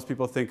 Most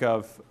people think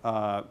of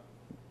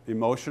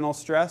emotional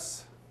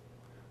stress,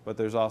 but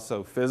there's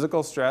also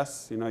physical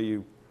stress.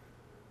 You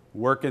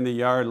work in the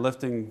yard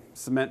lifting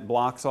cement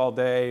blocks all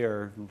day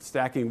or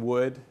stacking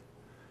wood.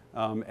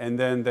 And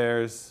then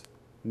there's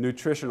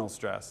nutritional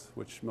stress,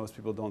 which most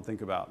people don't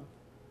think about.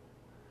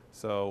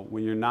 So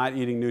when you're not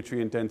eating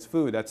nutrient-dense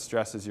food, that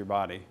stresses your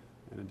body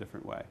in a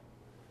different way,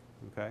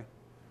 okay?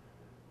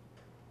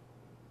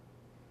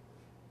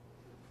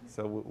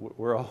 So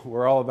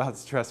we're all about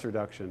stress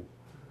reduction,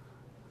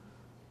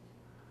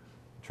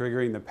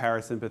 triggering the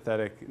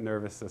parasympathetic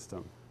nervous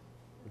system,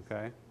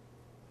 okay?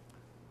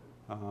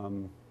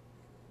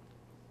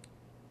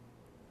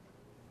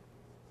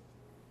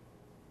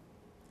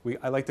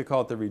 I like to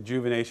call it the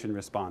rejuvenation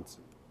response.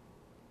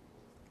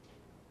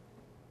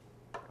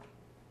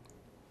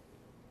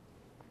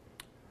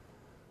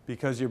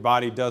 Because your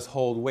body does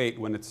hold weight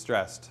when it's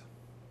stressed.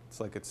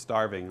 It's like it's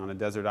starving on a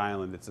desert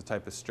island. It's a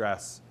type of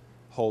stress,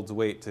 holds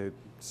weight to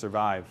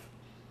survive.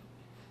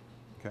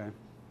 Okay.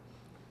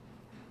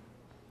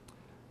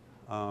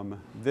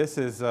 This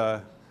is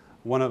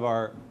one of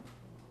our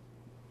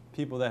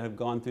people that have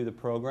gone through the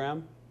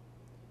program.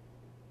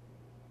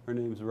 Her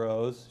name's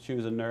Rose. She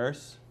was a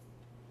nurse.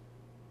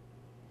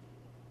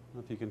 I don't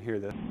know if you can hear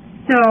this.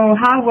 So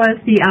how was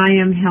the I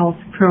Am Health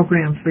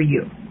program for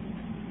you?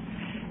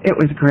 It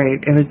was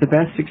great. It was the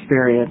best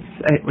experience.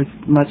 It was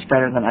much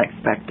better than I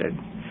expected.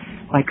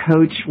 My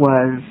coach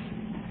was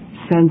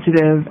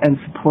sensitive and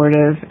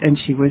supportive, and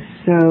she was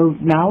so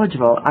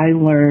knowledgeable. I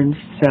learned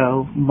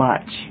so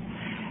much.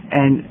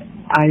 And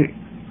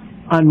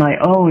on my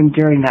own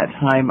during that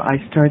time, I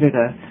started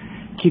a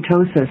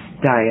ketosis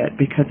diet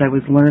because I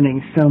was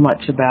learning so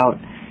much about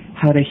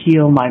how to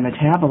heal my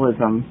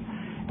metabolism,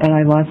 and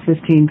I lost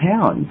 15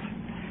 pounds.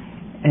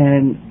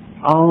 And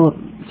all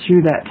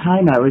through that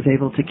time, I was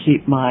able to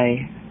keep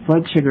my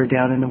blood sugar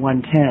down in the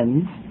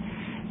 110s,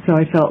 so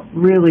I felt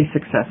really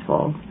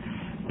successful.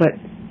 But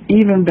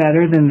even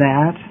better than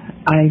that,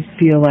 I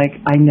feel like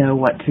I know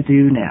what to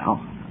do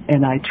now,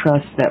 and I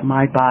trust that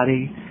my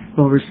body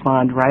will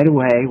respond right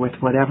away with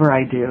whatever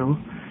I do,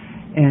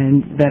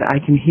 and that I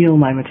can heal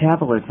my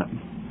metabolism.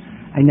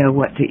 I know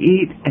what to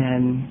eat,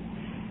 and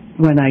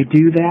when I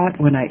do that,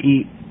 when I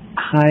eat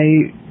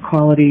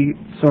high-quality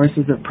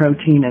sources of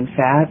protein and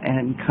fat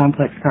and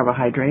complex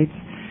carbohydrates,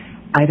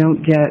 I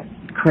don't get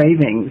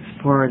cravings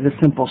for the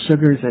simple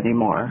sugars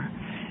anymore.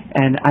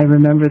 And I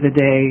remember the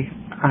day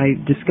I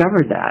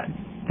discovered that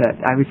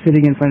I was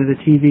sitting in front of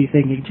the TV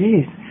thinking,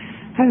 geez,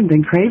 I haven't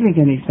been craving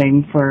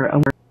anything for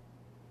a...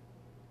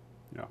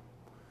 Yeah.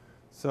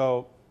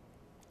 So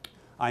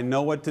I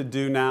know what to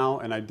do now,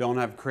 and I don't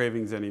have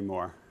cravings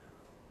anymore.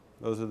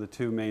 Those are the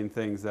 2 main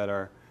things that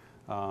are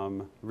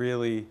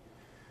really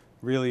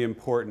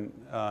important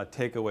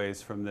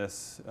takeaways from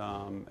this.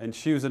 And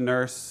she was a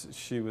nurse.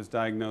 She was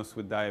diagnosed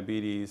with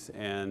diabetes,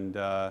 and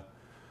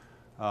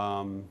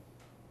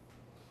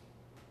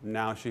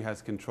now she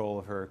has control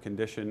of her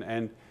condition.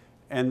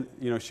 And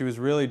she was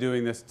really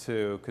doing this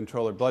to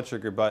control her blood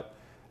sugar, but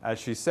as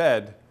she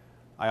said,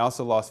 I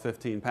also lost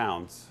 15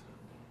 pounds.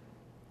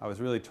 I was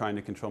really trying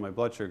to control my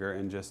blood sugar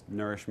and just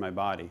nourish my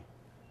body,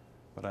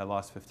 but I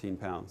lost 15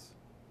 pounds.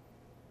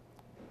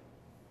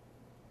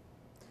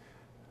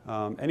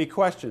 Any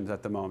questions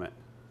at the moment?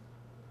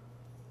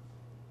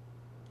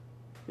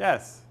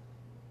 Yes?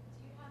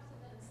 Do you have to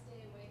then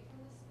stay away from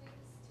the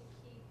sweets to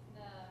keep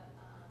the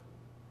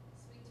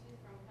sweet tooth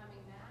from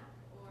coming back,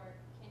 or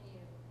can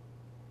you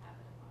have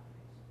it in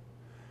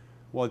moderation?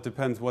 Well, it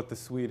depends what the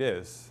sweet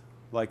is.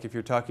 Like if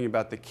you're talking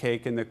about the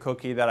cake and the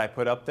cookie that I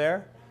put up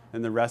there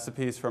and the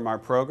recipes from our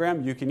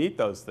program, you can eat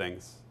those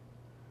things.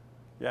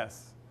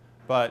 Yes.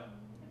 But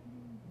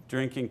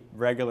drinking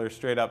regular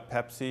straight up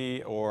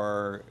Pepsi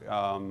or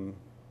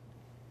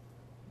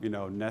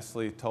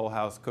Nestle Toll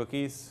House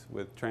cookies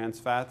with trans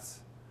fats,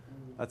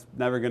 that's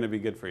never going to be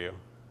good for you.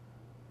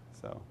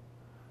 So,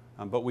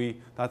 but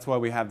that's why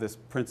we have this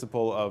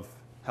principle of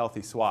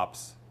healthy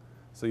swaps,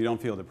 so you don't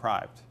feel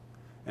deprived.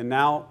 And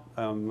now,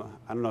 I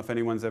don't know if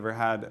anyone's ever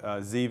had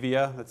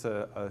Zevia. That's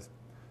a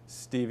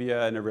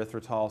stevia and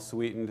erythritol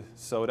sweetened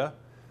soda.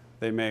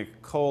 They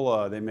make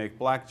cola, they make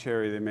black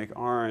cherry, they make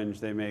orange,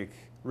 they make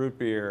root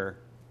beer,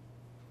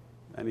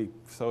 any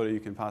soda you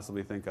can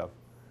possibly think of.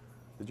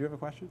 Did you have a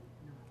question?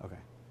 No. Okay.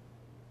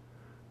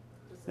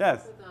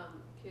 Yes. With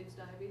kids'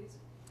 diabetes?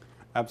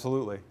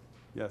 Absolutely.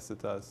 Yes,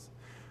 it does.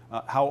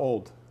 How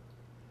old?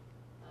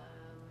 I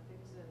think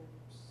it's in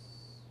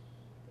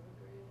third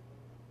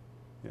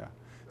grade. Yeah.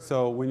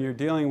 So when you're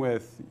dealing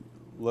with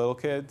little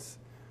kids,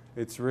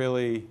 it's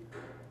really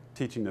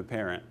teaching the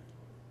parent,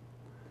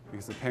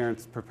 because the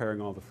parent's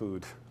preparing all the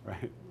food, right?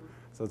 Mm-hmm.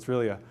 So it's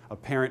really a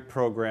parent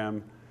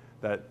program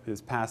that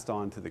is passed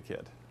on to the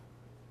kid.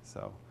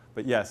 So,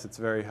 but yes, it's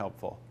very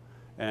helpful.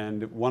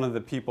 And one of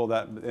the people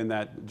that in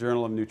that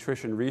Journal of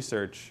Nutrition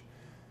Research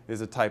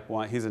is a type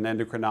 1. He's an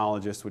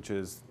endocrinologist, which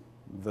is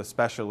the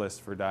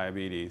specialist for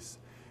diabetes.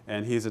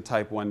 And he's a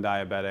type 1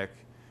 diabetic.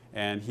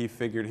 And he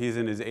figured he's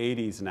in his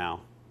 80s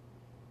now.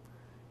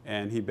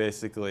 And he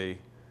basically,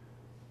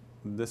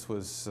 this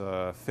was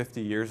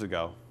 50 years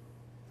ago,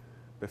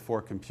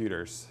 before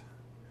computers.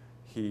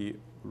 He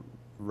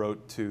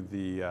wrote to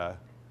the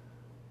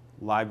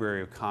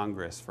Library of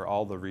Congress for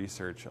all the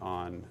research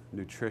on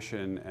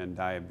nutrition and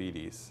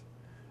diabetes.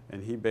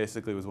 And he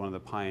basically was one of the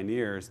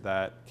pioneers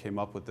that came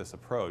up with this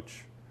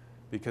approach,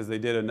 because they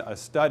did a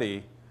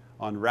study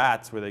on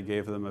rats where they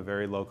gave them a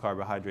very low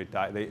carbohydrate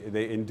diet.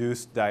 They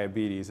induced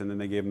diabetes, and then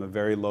they gave them a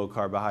very low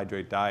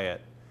carbohydrate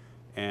diet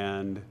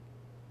and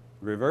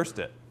reversed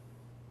it.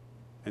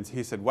 And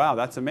he said, wow,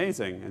 that's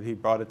amazing. And he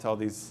brought it to all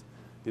these,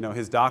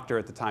 his doctor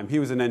at the time. He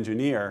was an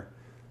engineer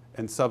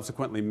and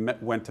subsequently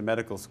went to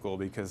medical school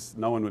because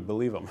no one would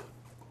believe him.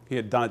 He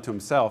had done it to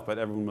himself, but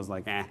everyone was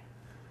like,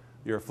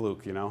 you're a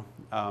fluke,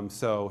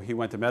 So he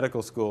went to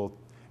medical school,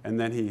 and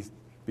then he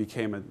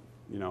became a,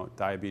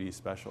 diabetes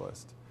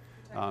specialist.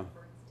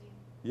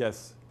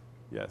 Yes,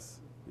 yeah.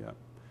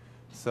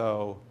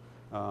 So.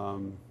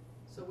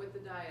 So with the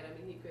diet,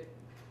 he could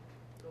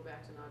go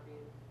back to not being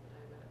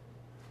diabetic.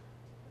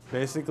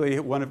 Basically,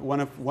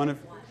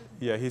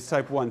 yeah, he's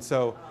type 1.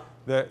 So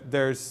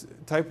there's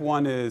type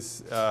 1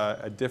 is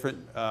a different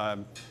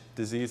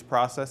disease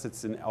process.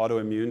 It's an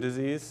autoimmune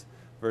disease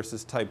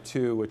versus type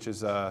 2, which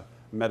is a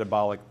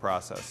metabolic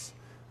process.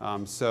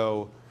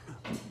 So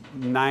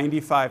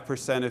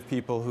 95% of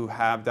people who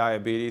have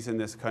diabetes in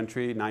this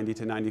country, 90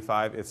 to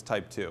 95, it's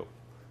type 2.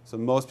 So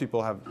most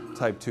people have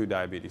type 2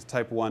 diabetes.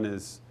 Type 1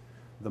 is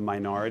the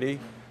minority,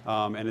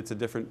 and it's a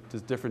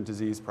different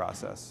disease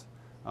process.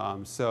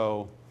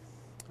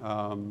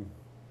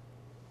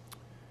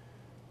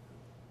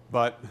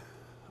 But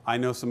I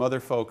know some other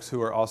folks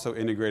who are also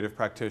integrative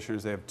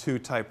practitioners. They have 2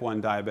 type 1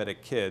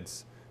 diabetic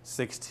kids,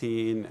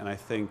 16 and I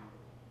think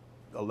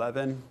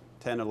 11,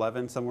 10,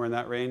 11, somewhere in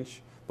that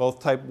range.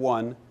 Both type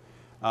 1,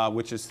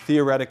 which is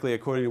theoretically,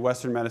 according to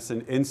Western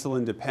medicine,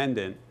 insulin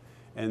dependent,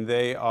 and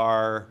they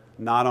are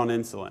not on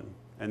insulin.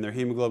 And their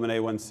hemoglobin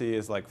A1C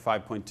is like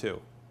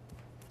 5.2.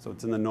 So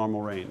it's in the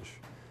normal range.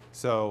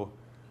 So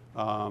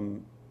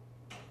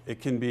it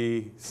can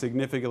be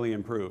significantly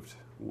improved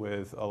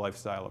with a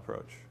lifestyle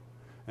approach.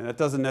 And that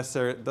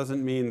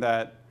doesn't mean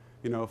that,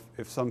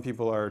 if some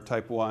people are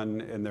type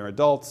 1 and they're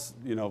adults,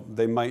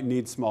 they might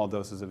need small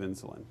doses of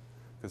insulin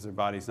because their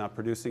body's not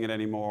producing it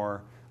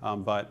anymore.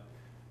 But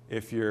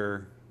if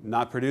you're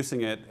not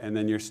producing it and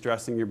then you're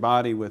stressing your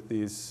body with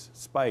these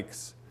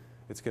spikes,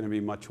 it's going to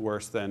be much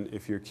worse than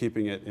if you're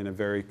keeping it in a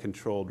very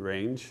controlled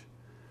range.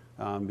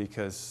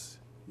 Because,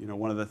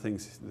 one of the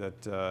things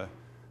that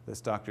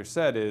this doctor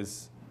said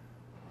is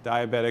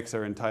diabetics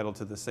are entitled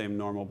to the same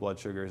normal blood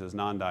sugars as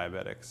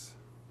non-diabetics.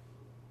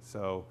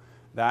 So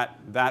that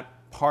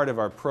part of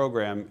our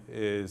program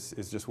is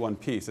just one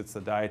piece. It's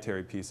the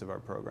dietary piece of our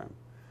program.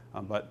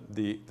 But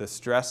the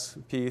stress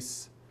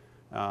piece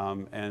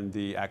and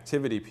the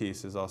activity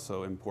piece is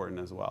also important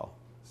as well.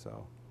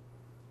 So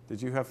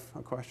did you have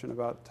a question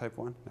about type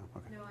 1? No?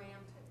 Okay. No, I am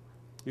type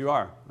 1. You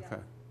are? Yeah.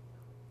 Okay.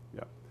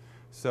 Yeah.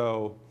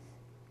 So,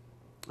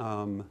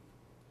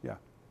 yeah.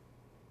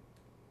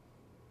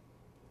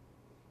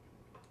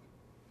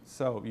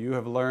 So you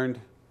have learned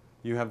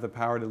you have the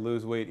power to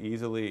lose weight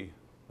easily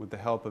with the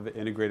help of an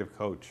integrative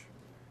coach,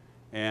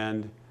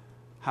 and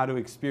how to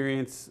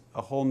experience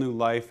a whole new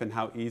life and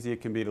how easy it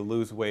can be to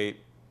lose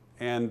weight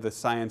and the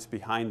science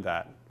behind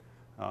that.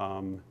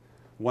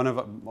 One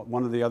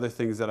of the other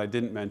things that I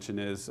didn't mention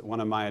is one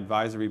of my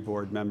advisory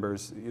board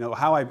members,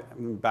 let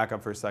me back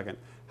up for a second.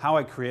 How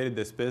I created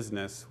this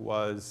business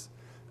was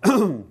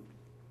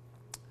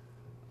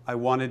I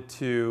wanted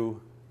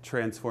to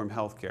transform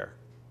healthcare.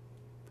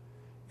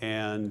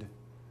 And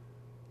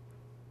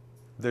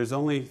there's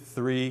only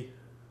 3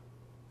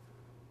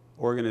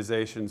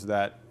 organizations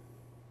that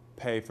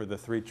pay for the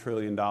 $3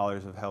 trillion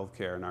of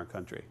healthcare in our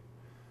country.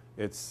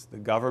 It's the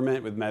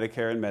government with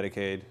Medicare and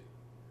Medicaid,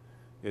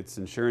 it's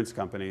insurance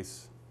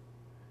companies,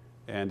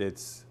 and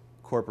it's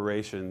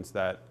corporations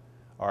that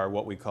are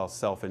what we call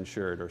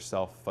self-insured or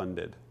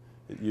self-funded.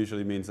 It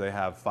usually means they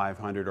have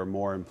 500 or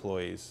more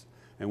employees.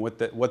 And what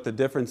the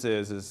difference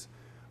is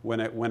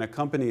when a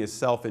company is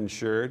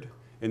self-insured,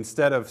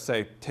 instead of,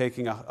 say,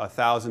 taking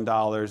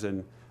 $1,000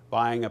 and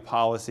buying a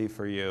policy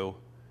for you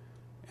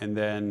and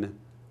then,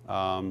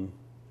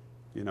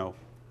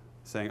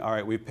 saying, all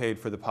right, we paid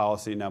for the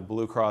policy, now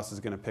Blue Cross is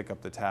going to pick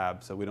up the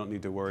tab, so we don't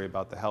need to worry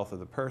about the health of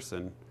the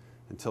person.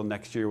 until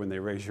next year when they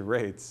raise your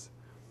rates.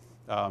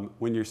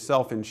 When you're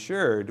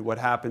self-insured, what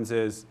happens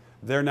is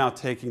they're now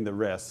taking the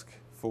risk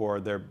for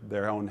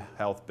their own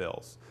health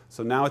bills.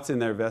 So now it's in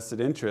their vested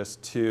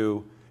interest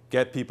to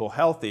get people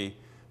healthy,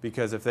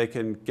 because if they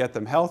can get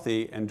them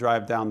healthy and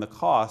drive down the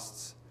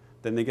costs,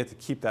 then they get to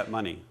keep that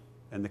money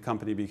and the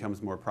company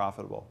becomes more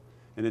profitable.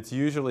 And it's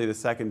usually the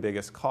second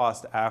biggest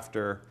cost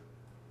after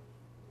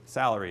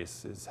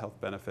salaries is health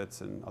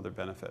benefits and other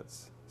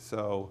benefits.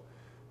 So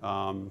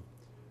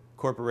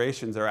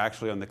corporations are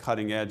actually on the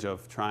cutting edge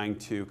of trying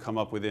to come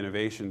up with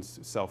innovations,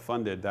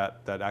 self-funded,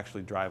 that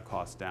actually drive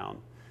costs down.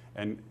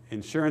 And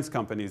insurance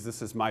companies,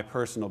 this is my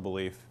personal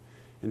belief,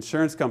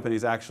 insurance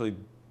companies actually,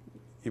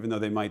 even though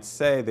they might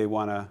say they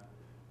want to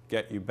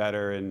get you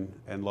better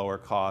and lower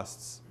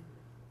costs,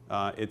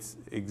 it's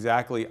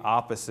exactly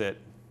opposite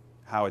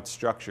how it's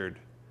structured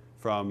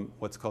from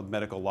what's called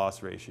medical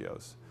loss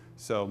ratios.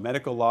 So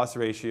medical loss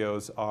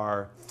ratios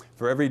are,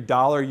 for every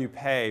dollar you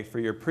pay for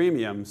your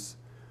premiums,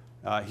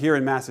 here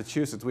in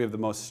Massachusetts, we have the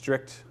most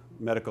strict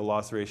medical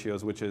loss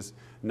ratios, which is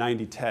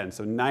 90-10.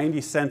 So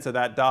 90 cents of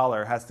that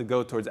dollar has to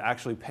go towards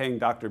actually paying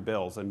doctor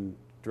bills and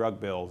drug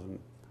bills and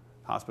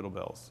hospital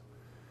bills.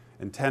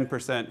 And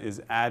 10%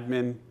 is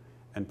admin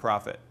and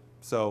profit.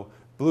 So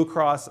Blue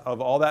Cross,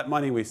 of all that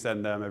money we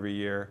send them every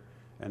year,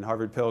 and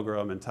Harvard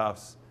Pilgrim and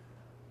Tufts,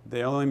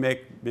 they only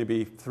make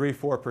maybe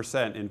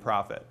 3-4% in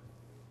profit.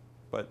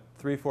 But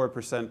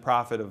 3-4%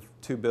 profit of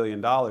 $2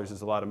 billion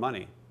is a lot of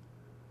money.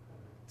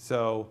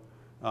 So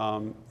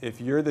if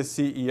you're the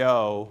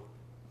CEO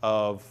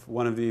of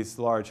one of these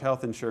large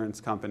health insurance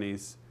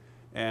companies,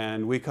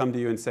 and we come to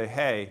you and say,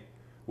 hey,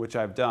 which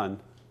I've done,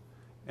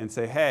 and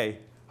say, hey,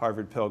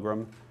 Harvard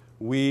Pilgrim,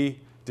 we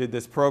did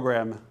this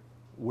program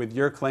with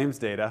your claims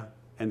data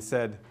and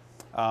said,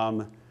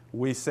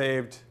 we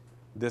saved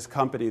this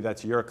company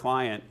that's your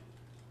client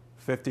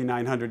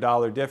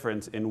 $5,900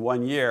 difference in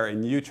 1 year,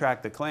 and you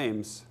track the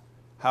claims.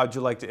 How'd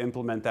you like to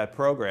implement that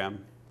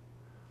program?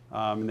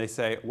 And they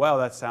say, well,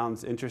 that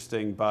sounds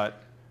interesting,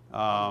 but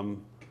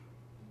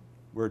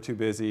we're too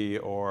busy,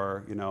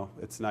 or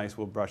it's nice,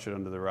 we'll brush it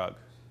under the rug.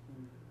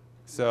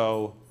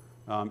 So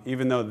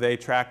even though they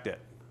tracked it.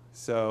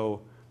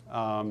 So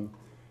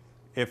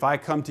if I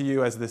come to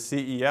you as the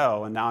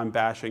CEO, and now I'm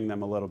bashing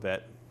them a little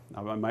bit,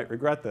 I might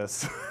regret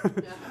this,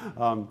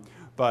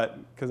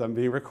 but because I'm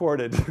being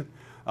recorded.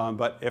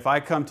 But if I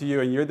come to you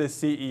and you're the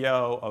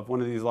CEO of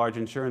one of these large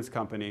insurance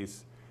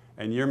companies,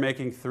 and you're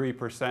making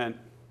 3%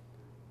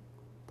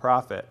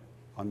 profit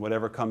on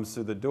whatever comes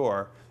through the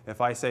door,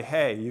 if I say,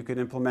 hey, you can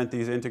implement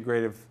these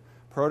integrative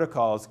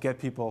protocols, get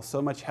people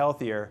so much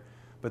healthier,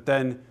 but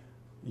then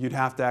you'd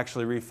have to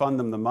actually refund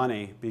them the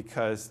money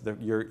because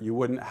you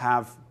wouldn't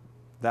have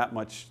that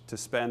much to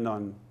spend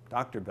on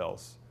doctor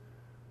bills.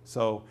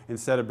 So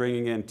instead of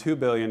bringing in $2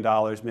 billion,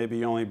 maybe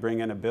you only bring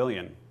in $1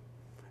 billion.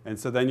 And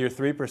so then your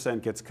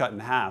 3% gets cut in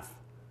half.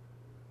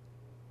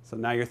 So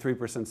now you're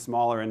 3%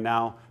 smaller, and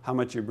now how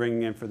much you're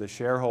bringing in for the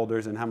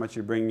shareholders and how much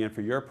you're bringing in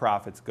for your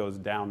profits goes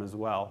down as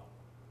well.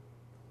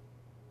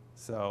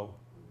 So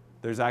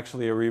there's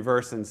actually a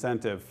reverse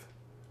incentive,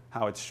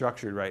 how it's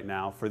structured right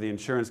now, for the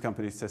insurance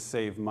companies to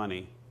save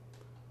money.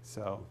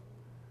 So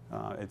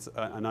it's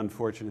an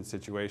unfortunate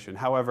situation.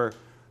 However,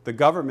 the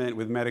government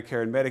with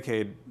Medicare and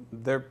Medicaid,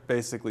 they're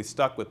basically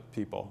stuck with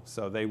people.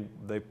 So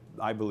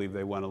I believe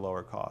they want to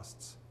lower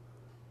costs.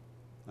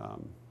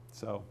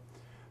 So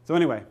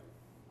anyway,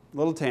 a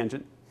little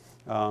tangent.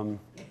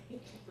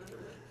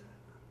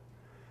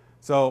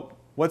 So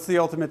what's the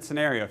ultimate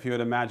scenario? If you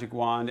had a magic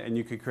wand and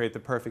you could create the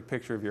perfect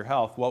picture of your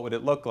health, what would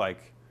it look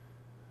like?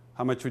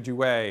 How much would you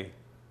weigh?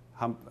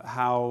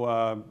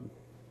 How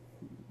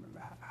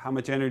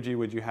much energy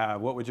would you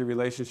have? What would your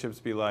relationships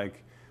be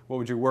like? What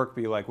would your work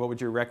be like? What would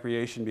your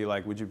recreation be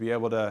like? Would you be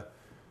able to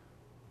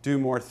do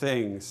more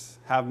things,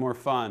 have more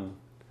fun?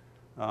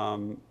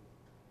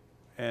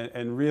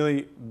 And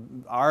really,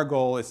 our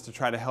goal is to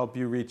try to help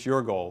you reach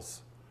your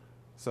goals.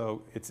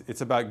 So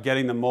it's about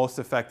getting the most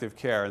effective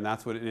care, and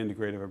that's what an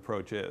integrative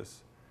approach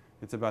is.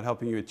 It's about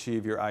helping you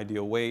achieve your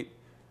ideal weight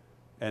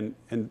and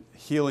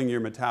healing your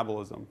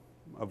metabolism,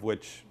 of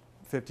which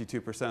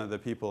 52% of the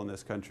people in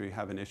this country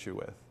have an issue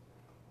with.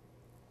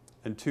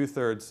 And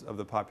 2/3 of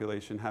the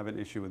population have an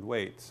issue with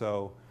weight.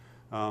 So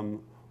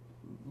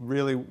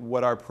really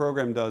what our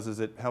program does is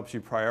it helps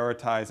you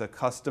prioritize a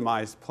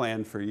customized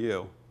plan for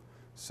you,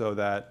 so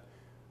that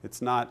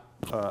it's not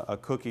a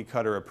cookie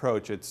cutter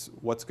approach. It's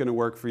what's going to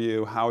work for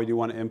you, how do you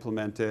want to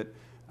implement it,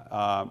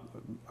 are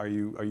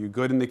you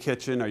good in the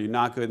kitchen, are you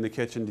not good in the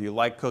kitchen, do you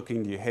like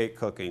cooking, do you hate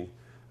cooking,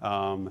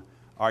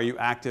 are you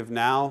active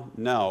now,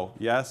 no,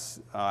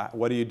 yes,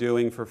 what are you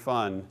doing for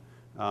fun,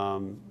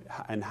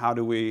 and how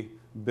do we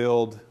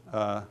build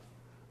a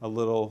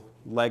little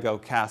Lego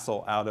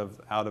castle out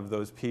of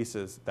those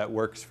pieces that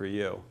works for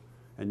you,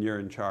 and you're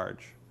in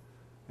charge.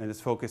 And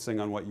it's focusing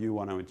on what you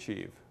want to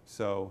achieve.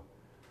 So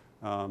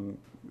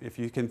if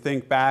you can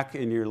think back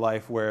in your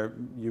life where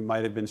you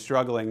might have been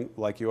struggling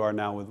like you are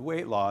now with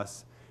weight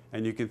loss,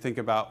 and you can think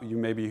about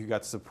maybe you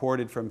got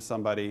supported from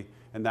somebody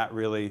and that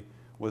really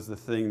was the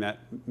thing that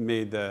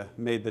made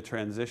the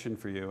transition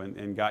for you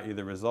and got you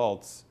the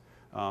results,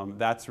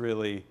 that's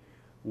really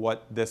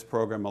what this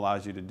program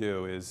allows you to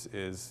do,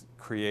 is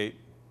create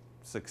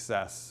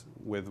success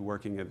with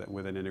working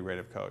with an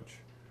integrative coach.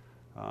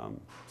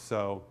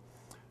 So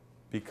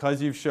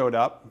because you've showed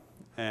up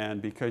and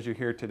because you're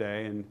here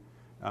today and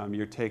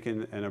you're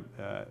taking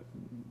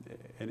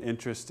an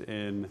interest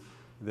in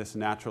this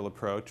natural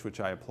approach, which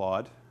I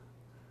applaud,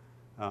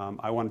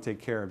 I want to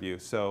take care of you.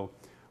 So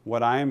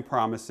what I am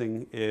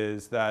promising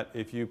is that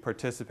if you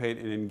participate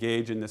and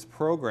engage in this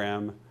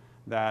program,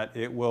 that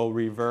it will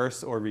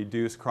reverse or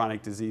reduce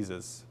chronic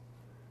diseases.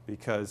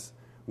 Because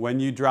when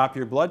you drop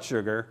your blood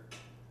sugar,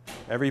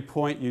 every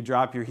point you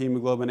drop your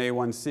hemoglobin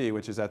A1C,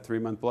 which is that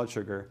 3-month blood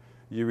sugar,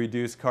 you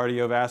reduce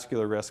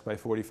cardiovascular risk by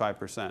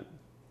 45%.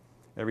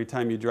 Every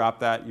time you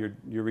drop that,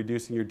 you're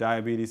reducing your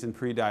diabetes and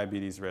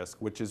prediabetes risk,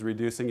 which is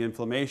reducing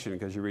inflammation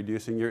because you're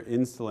reducing your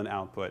insulin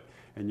output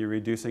and you're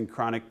reducing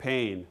chronic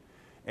pain.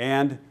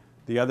 And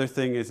the other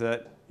thing is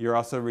that you're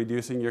also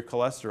reducing your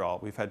cholesterol.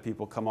 We've had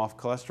people come off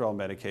cholesterol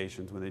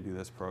medications when they do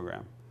this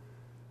program.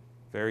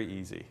 Very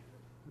easy.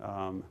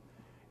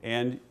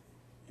 And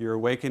you're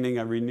awakening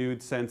a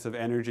renewed sense of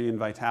energy and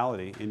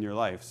vitality in your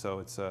life. So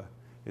it's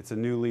a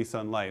new lease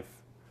on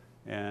life,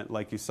 and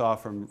like you saw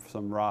from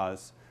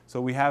Roz. So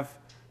we have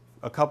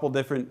a couple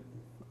different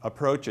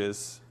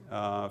approaches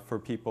for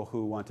people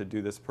who want to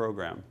do this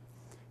program.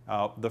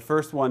 The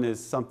first one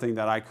is something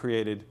that I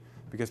created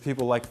because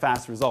people like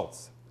fast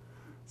results.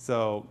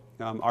 So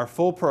our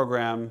full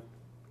program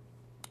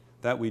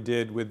that we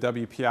did with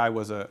WPI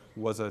was a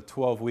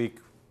 12-week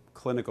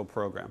clinical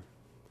program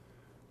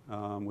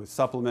with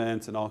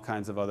supplements and all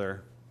kinds of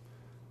other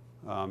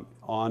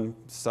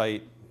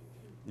on-site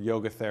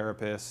yoga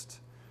therapist,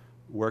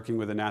 working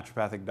with a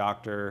naturopathic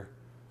doctor,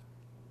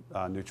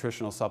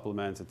 nutritional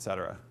supplements,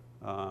 etc.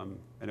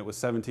 And it was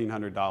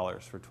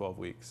 $1,700 for 12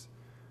 weeks.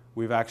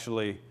 We've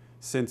actually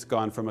since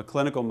gone from a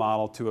clinical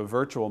model to a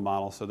virtual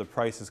model, so the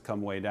price has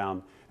come way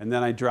down. And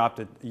then I dropped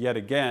it yet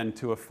again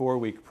to a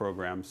 4-week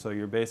program. So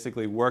you're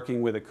basically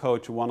working with a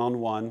coach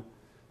one-on-one,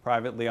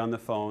 privately on the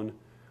phone,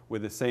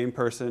 with the same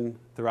person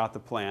throughout the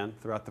plan,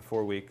 throughout the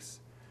 4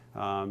 weeks.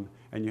 And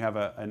you have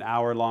an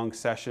hour-long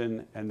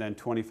session and then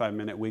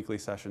 25-minute weekly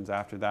sessions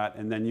after that.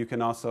 And then you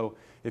can also,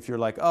 if you're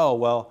like, oh,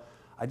 well,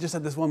 I just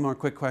had this one more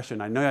quick question.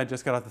 I know I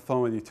just got off the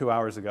phone with you 2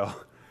 hours ago.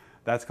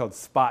 That's called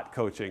spot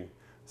coaching.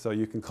 So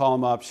you can call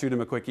them up, shoot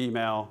them a quick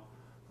email,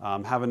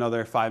 have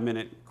another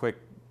 5-minute quick,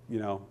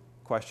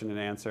 question and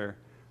answer.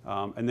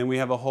 And then we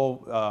have a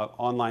whole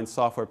online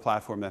software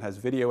platform that has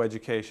video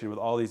education with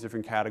all these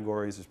different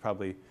categories. There's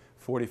probably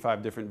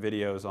 45 different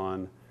videos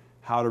on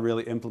how to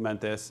really implement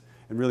this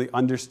and really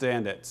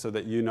understand it so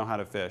that you know how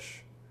to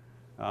fish.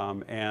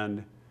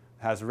 And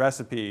has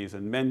recipes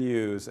and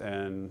menus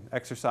and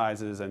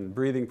exercises and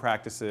breathing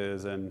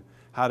practices and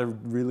how to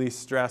release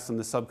stress on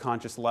the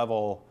subconscious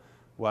level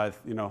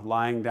with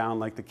lying down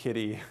like the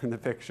kitty in the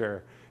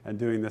picture and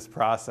doing this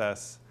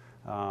process.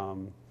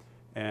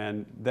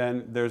 And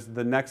then there's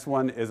the next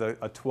one is a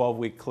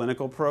 12-week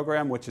clinical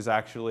program, which is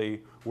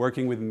actually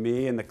working with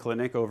me in the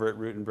clinic over at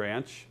Root and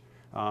Branch.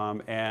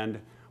 And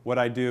what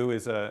I do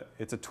is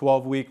it's a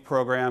 12-week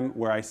program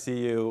where I see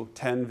you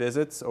 10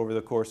 visits over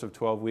the course of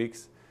 12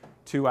 weeks.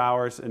 2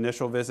 hours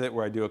initial visit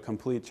where I do a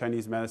complete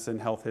Chinese medicine,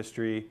 health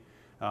history,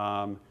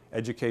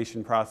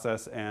 education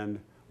process, and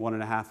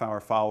 1.5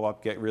 hour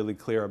follow-up, get really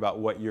clear about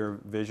what your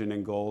vision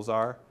and goals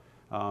are.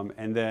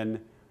 And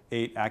then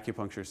 8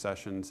 acupuncture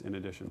sessions in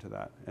addition to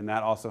that. And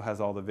that also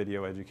has all the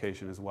video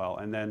education as well.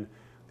 And then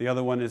the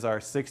other one is our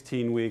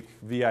 16-week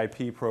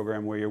VIP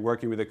program where you're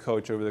working with a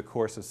coach over the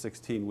course of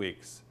 16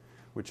 weeks,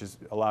 which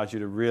allows you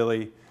to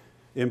really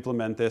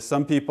implement this.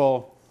 Some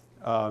people,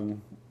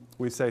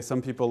 we say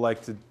some people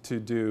like to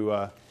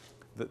do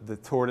the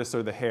tortoise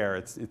or the hare.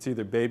 It's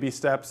either baby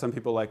steps. Some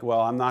people are like, well,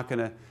 I'm not going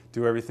to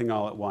do everything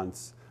all at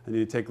once. I need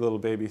to take little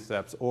baby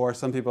steps. Or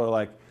some people are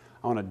like,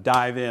 I want to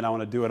dive in. I want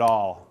to do it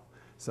all.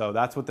 So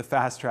that's what the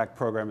Fast Track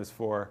program is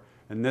for.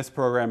 And this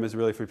program is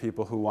really for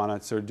people who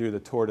want to sort of do the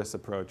tortoise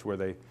approach, where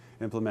they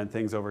implement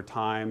things over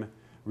time,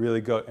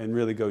 really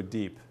go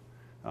deep.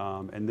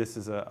 And this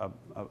is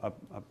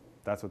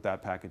that's what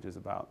that package is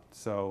about.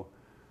 So,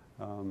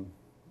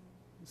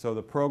 so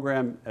the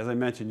program, as I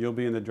mentioned, you'll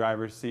be in the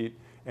driver's seat,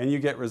 and you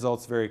get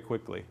results very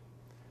quickly.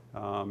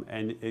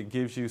 And it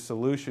gives you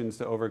solutions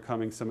to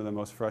overcoming some of the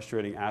most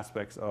frustrating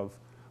aspects of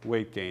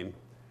weight gain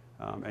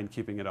and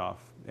keeping it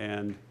off.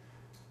 And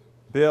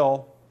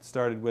Bill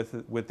started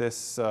with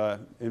this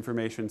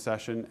information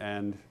session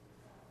and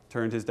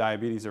turned his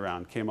diabetes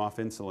around, came off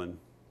insulin,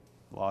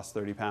 lost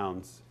 30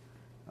 pounds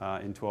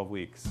in 12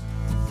 weeks.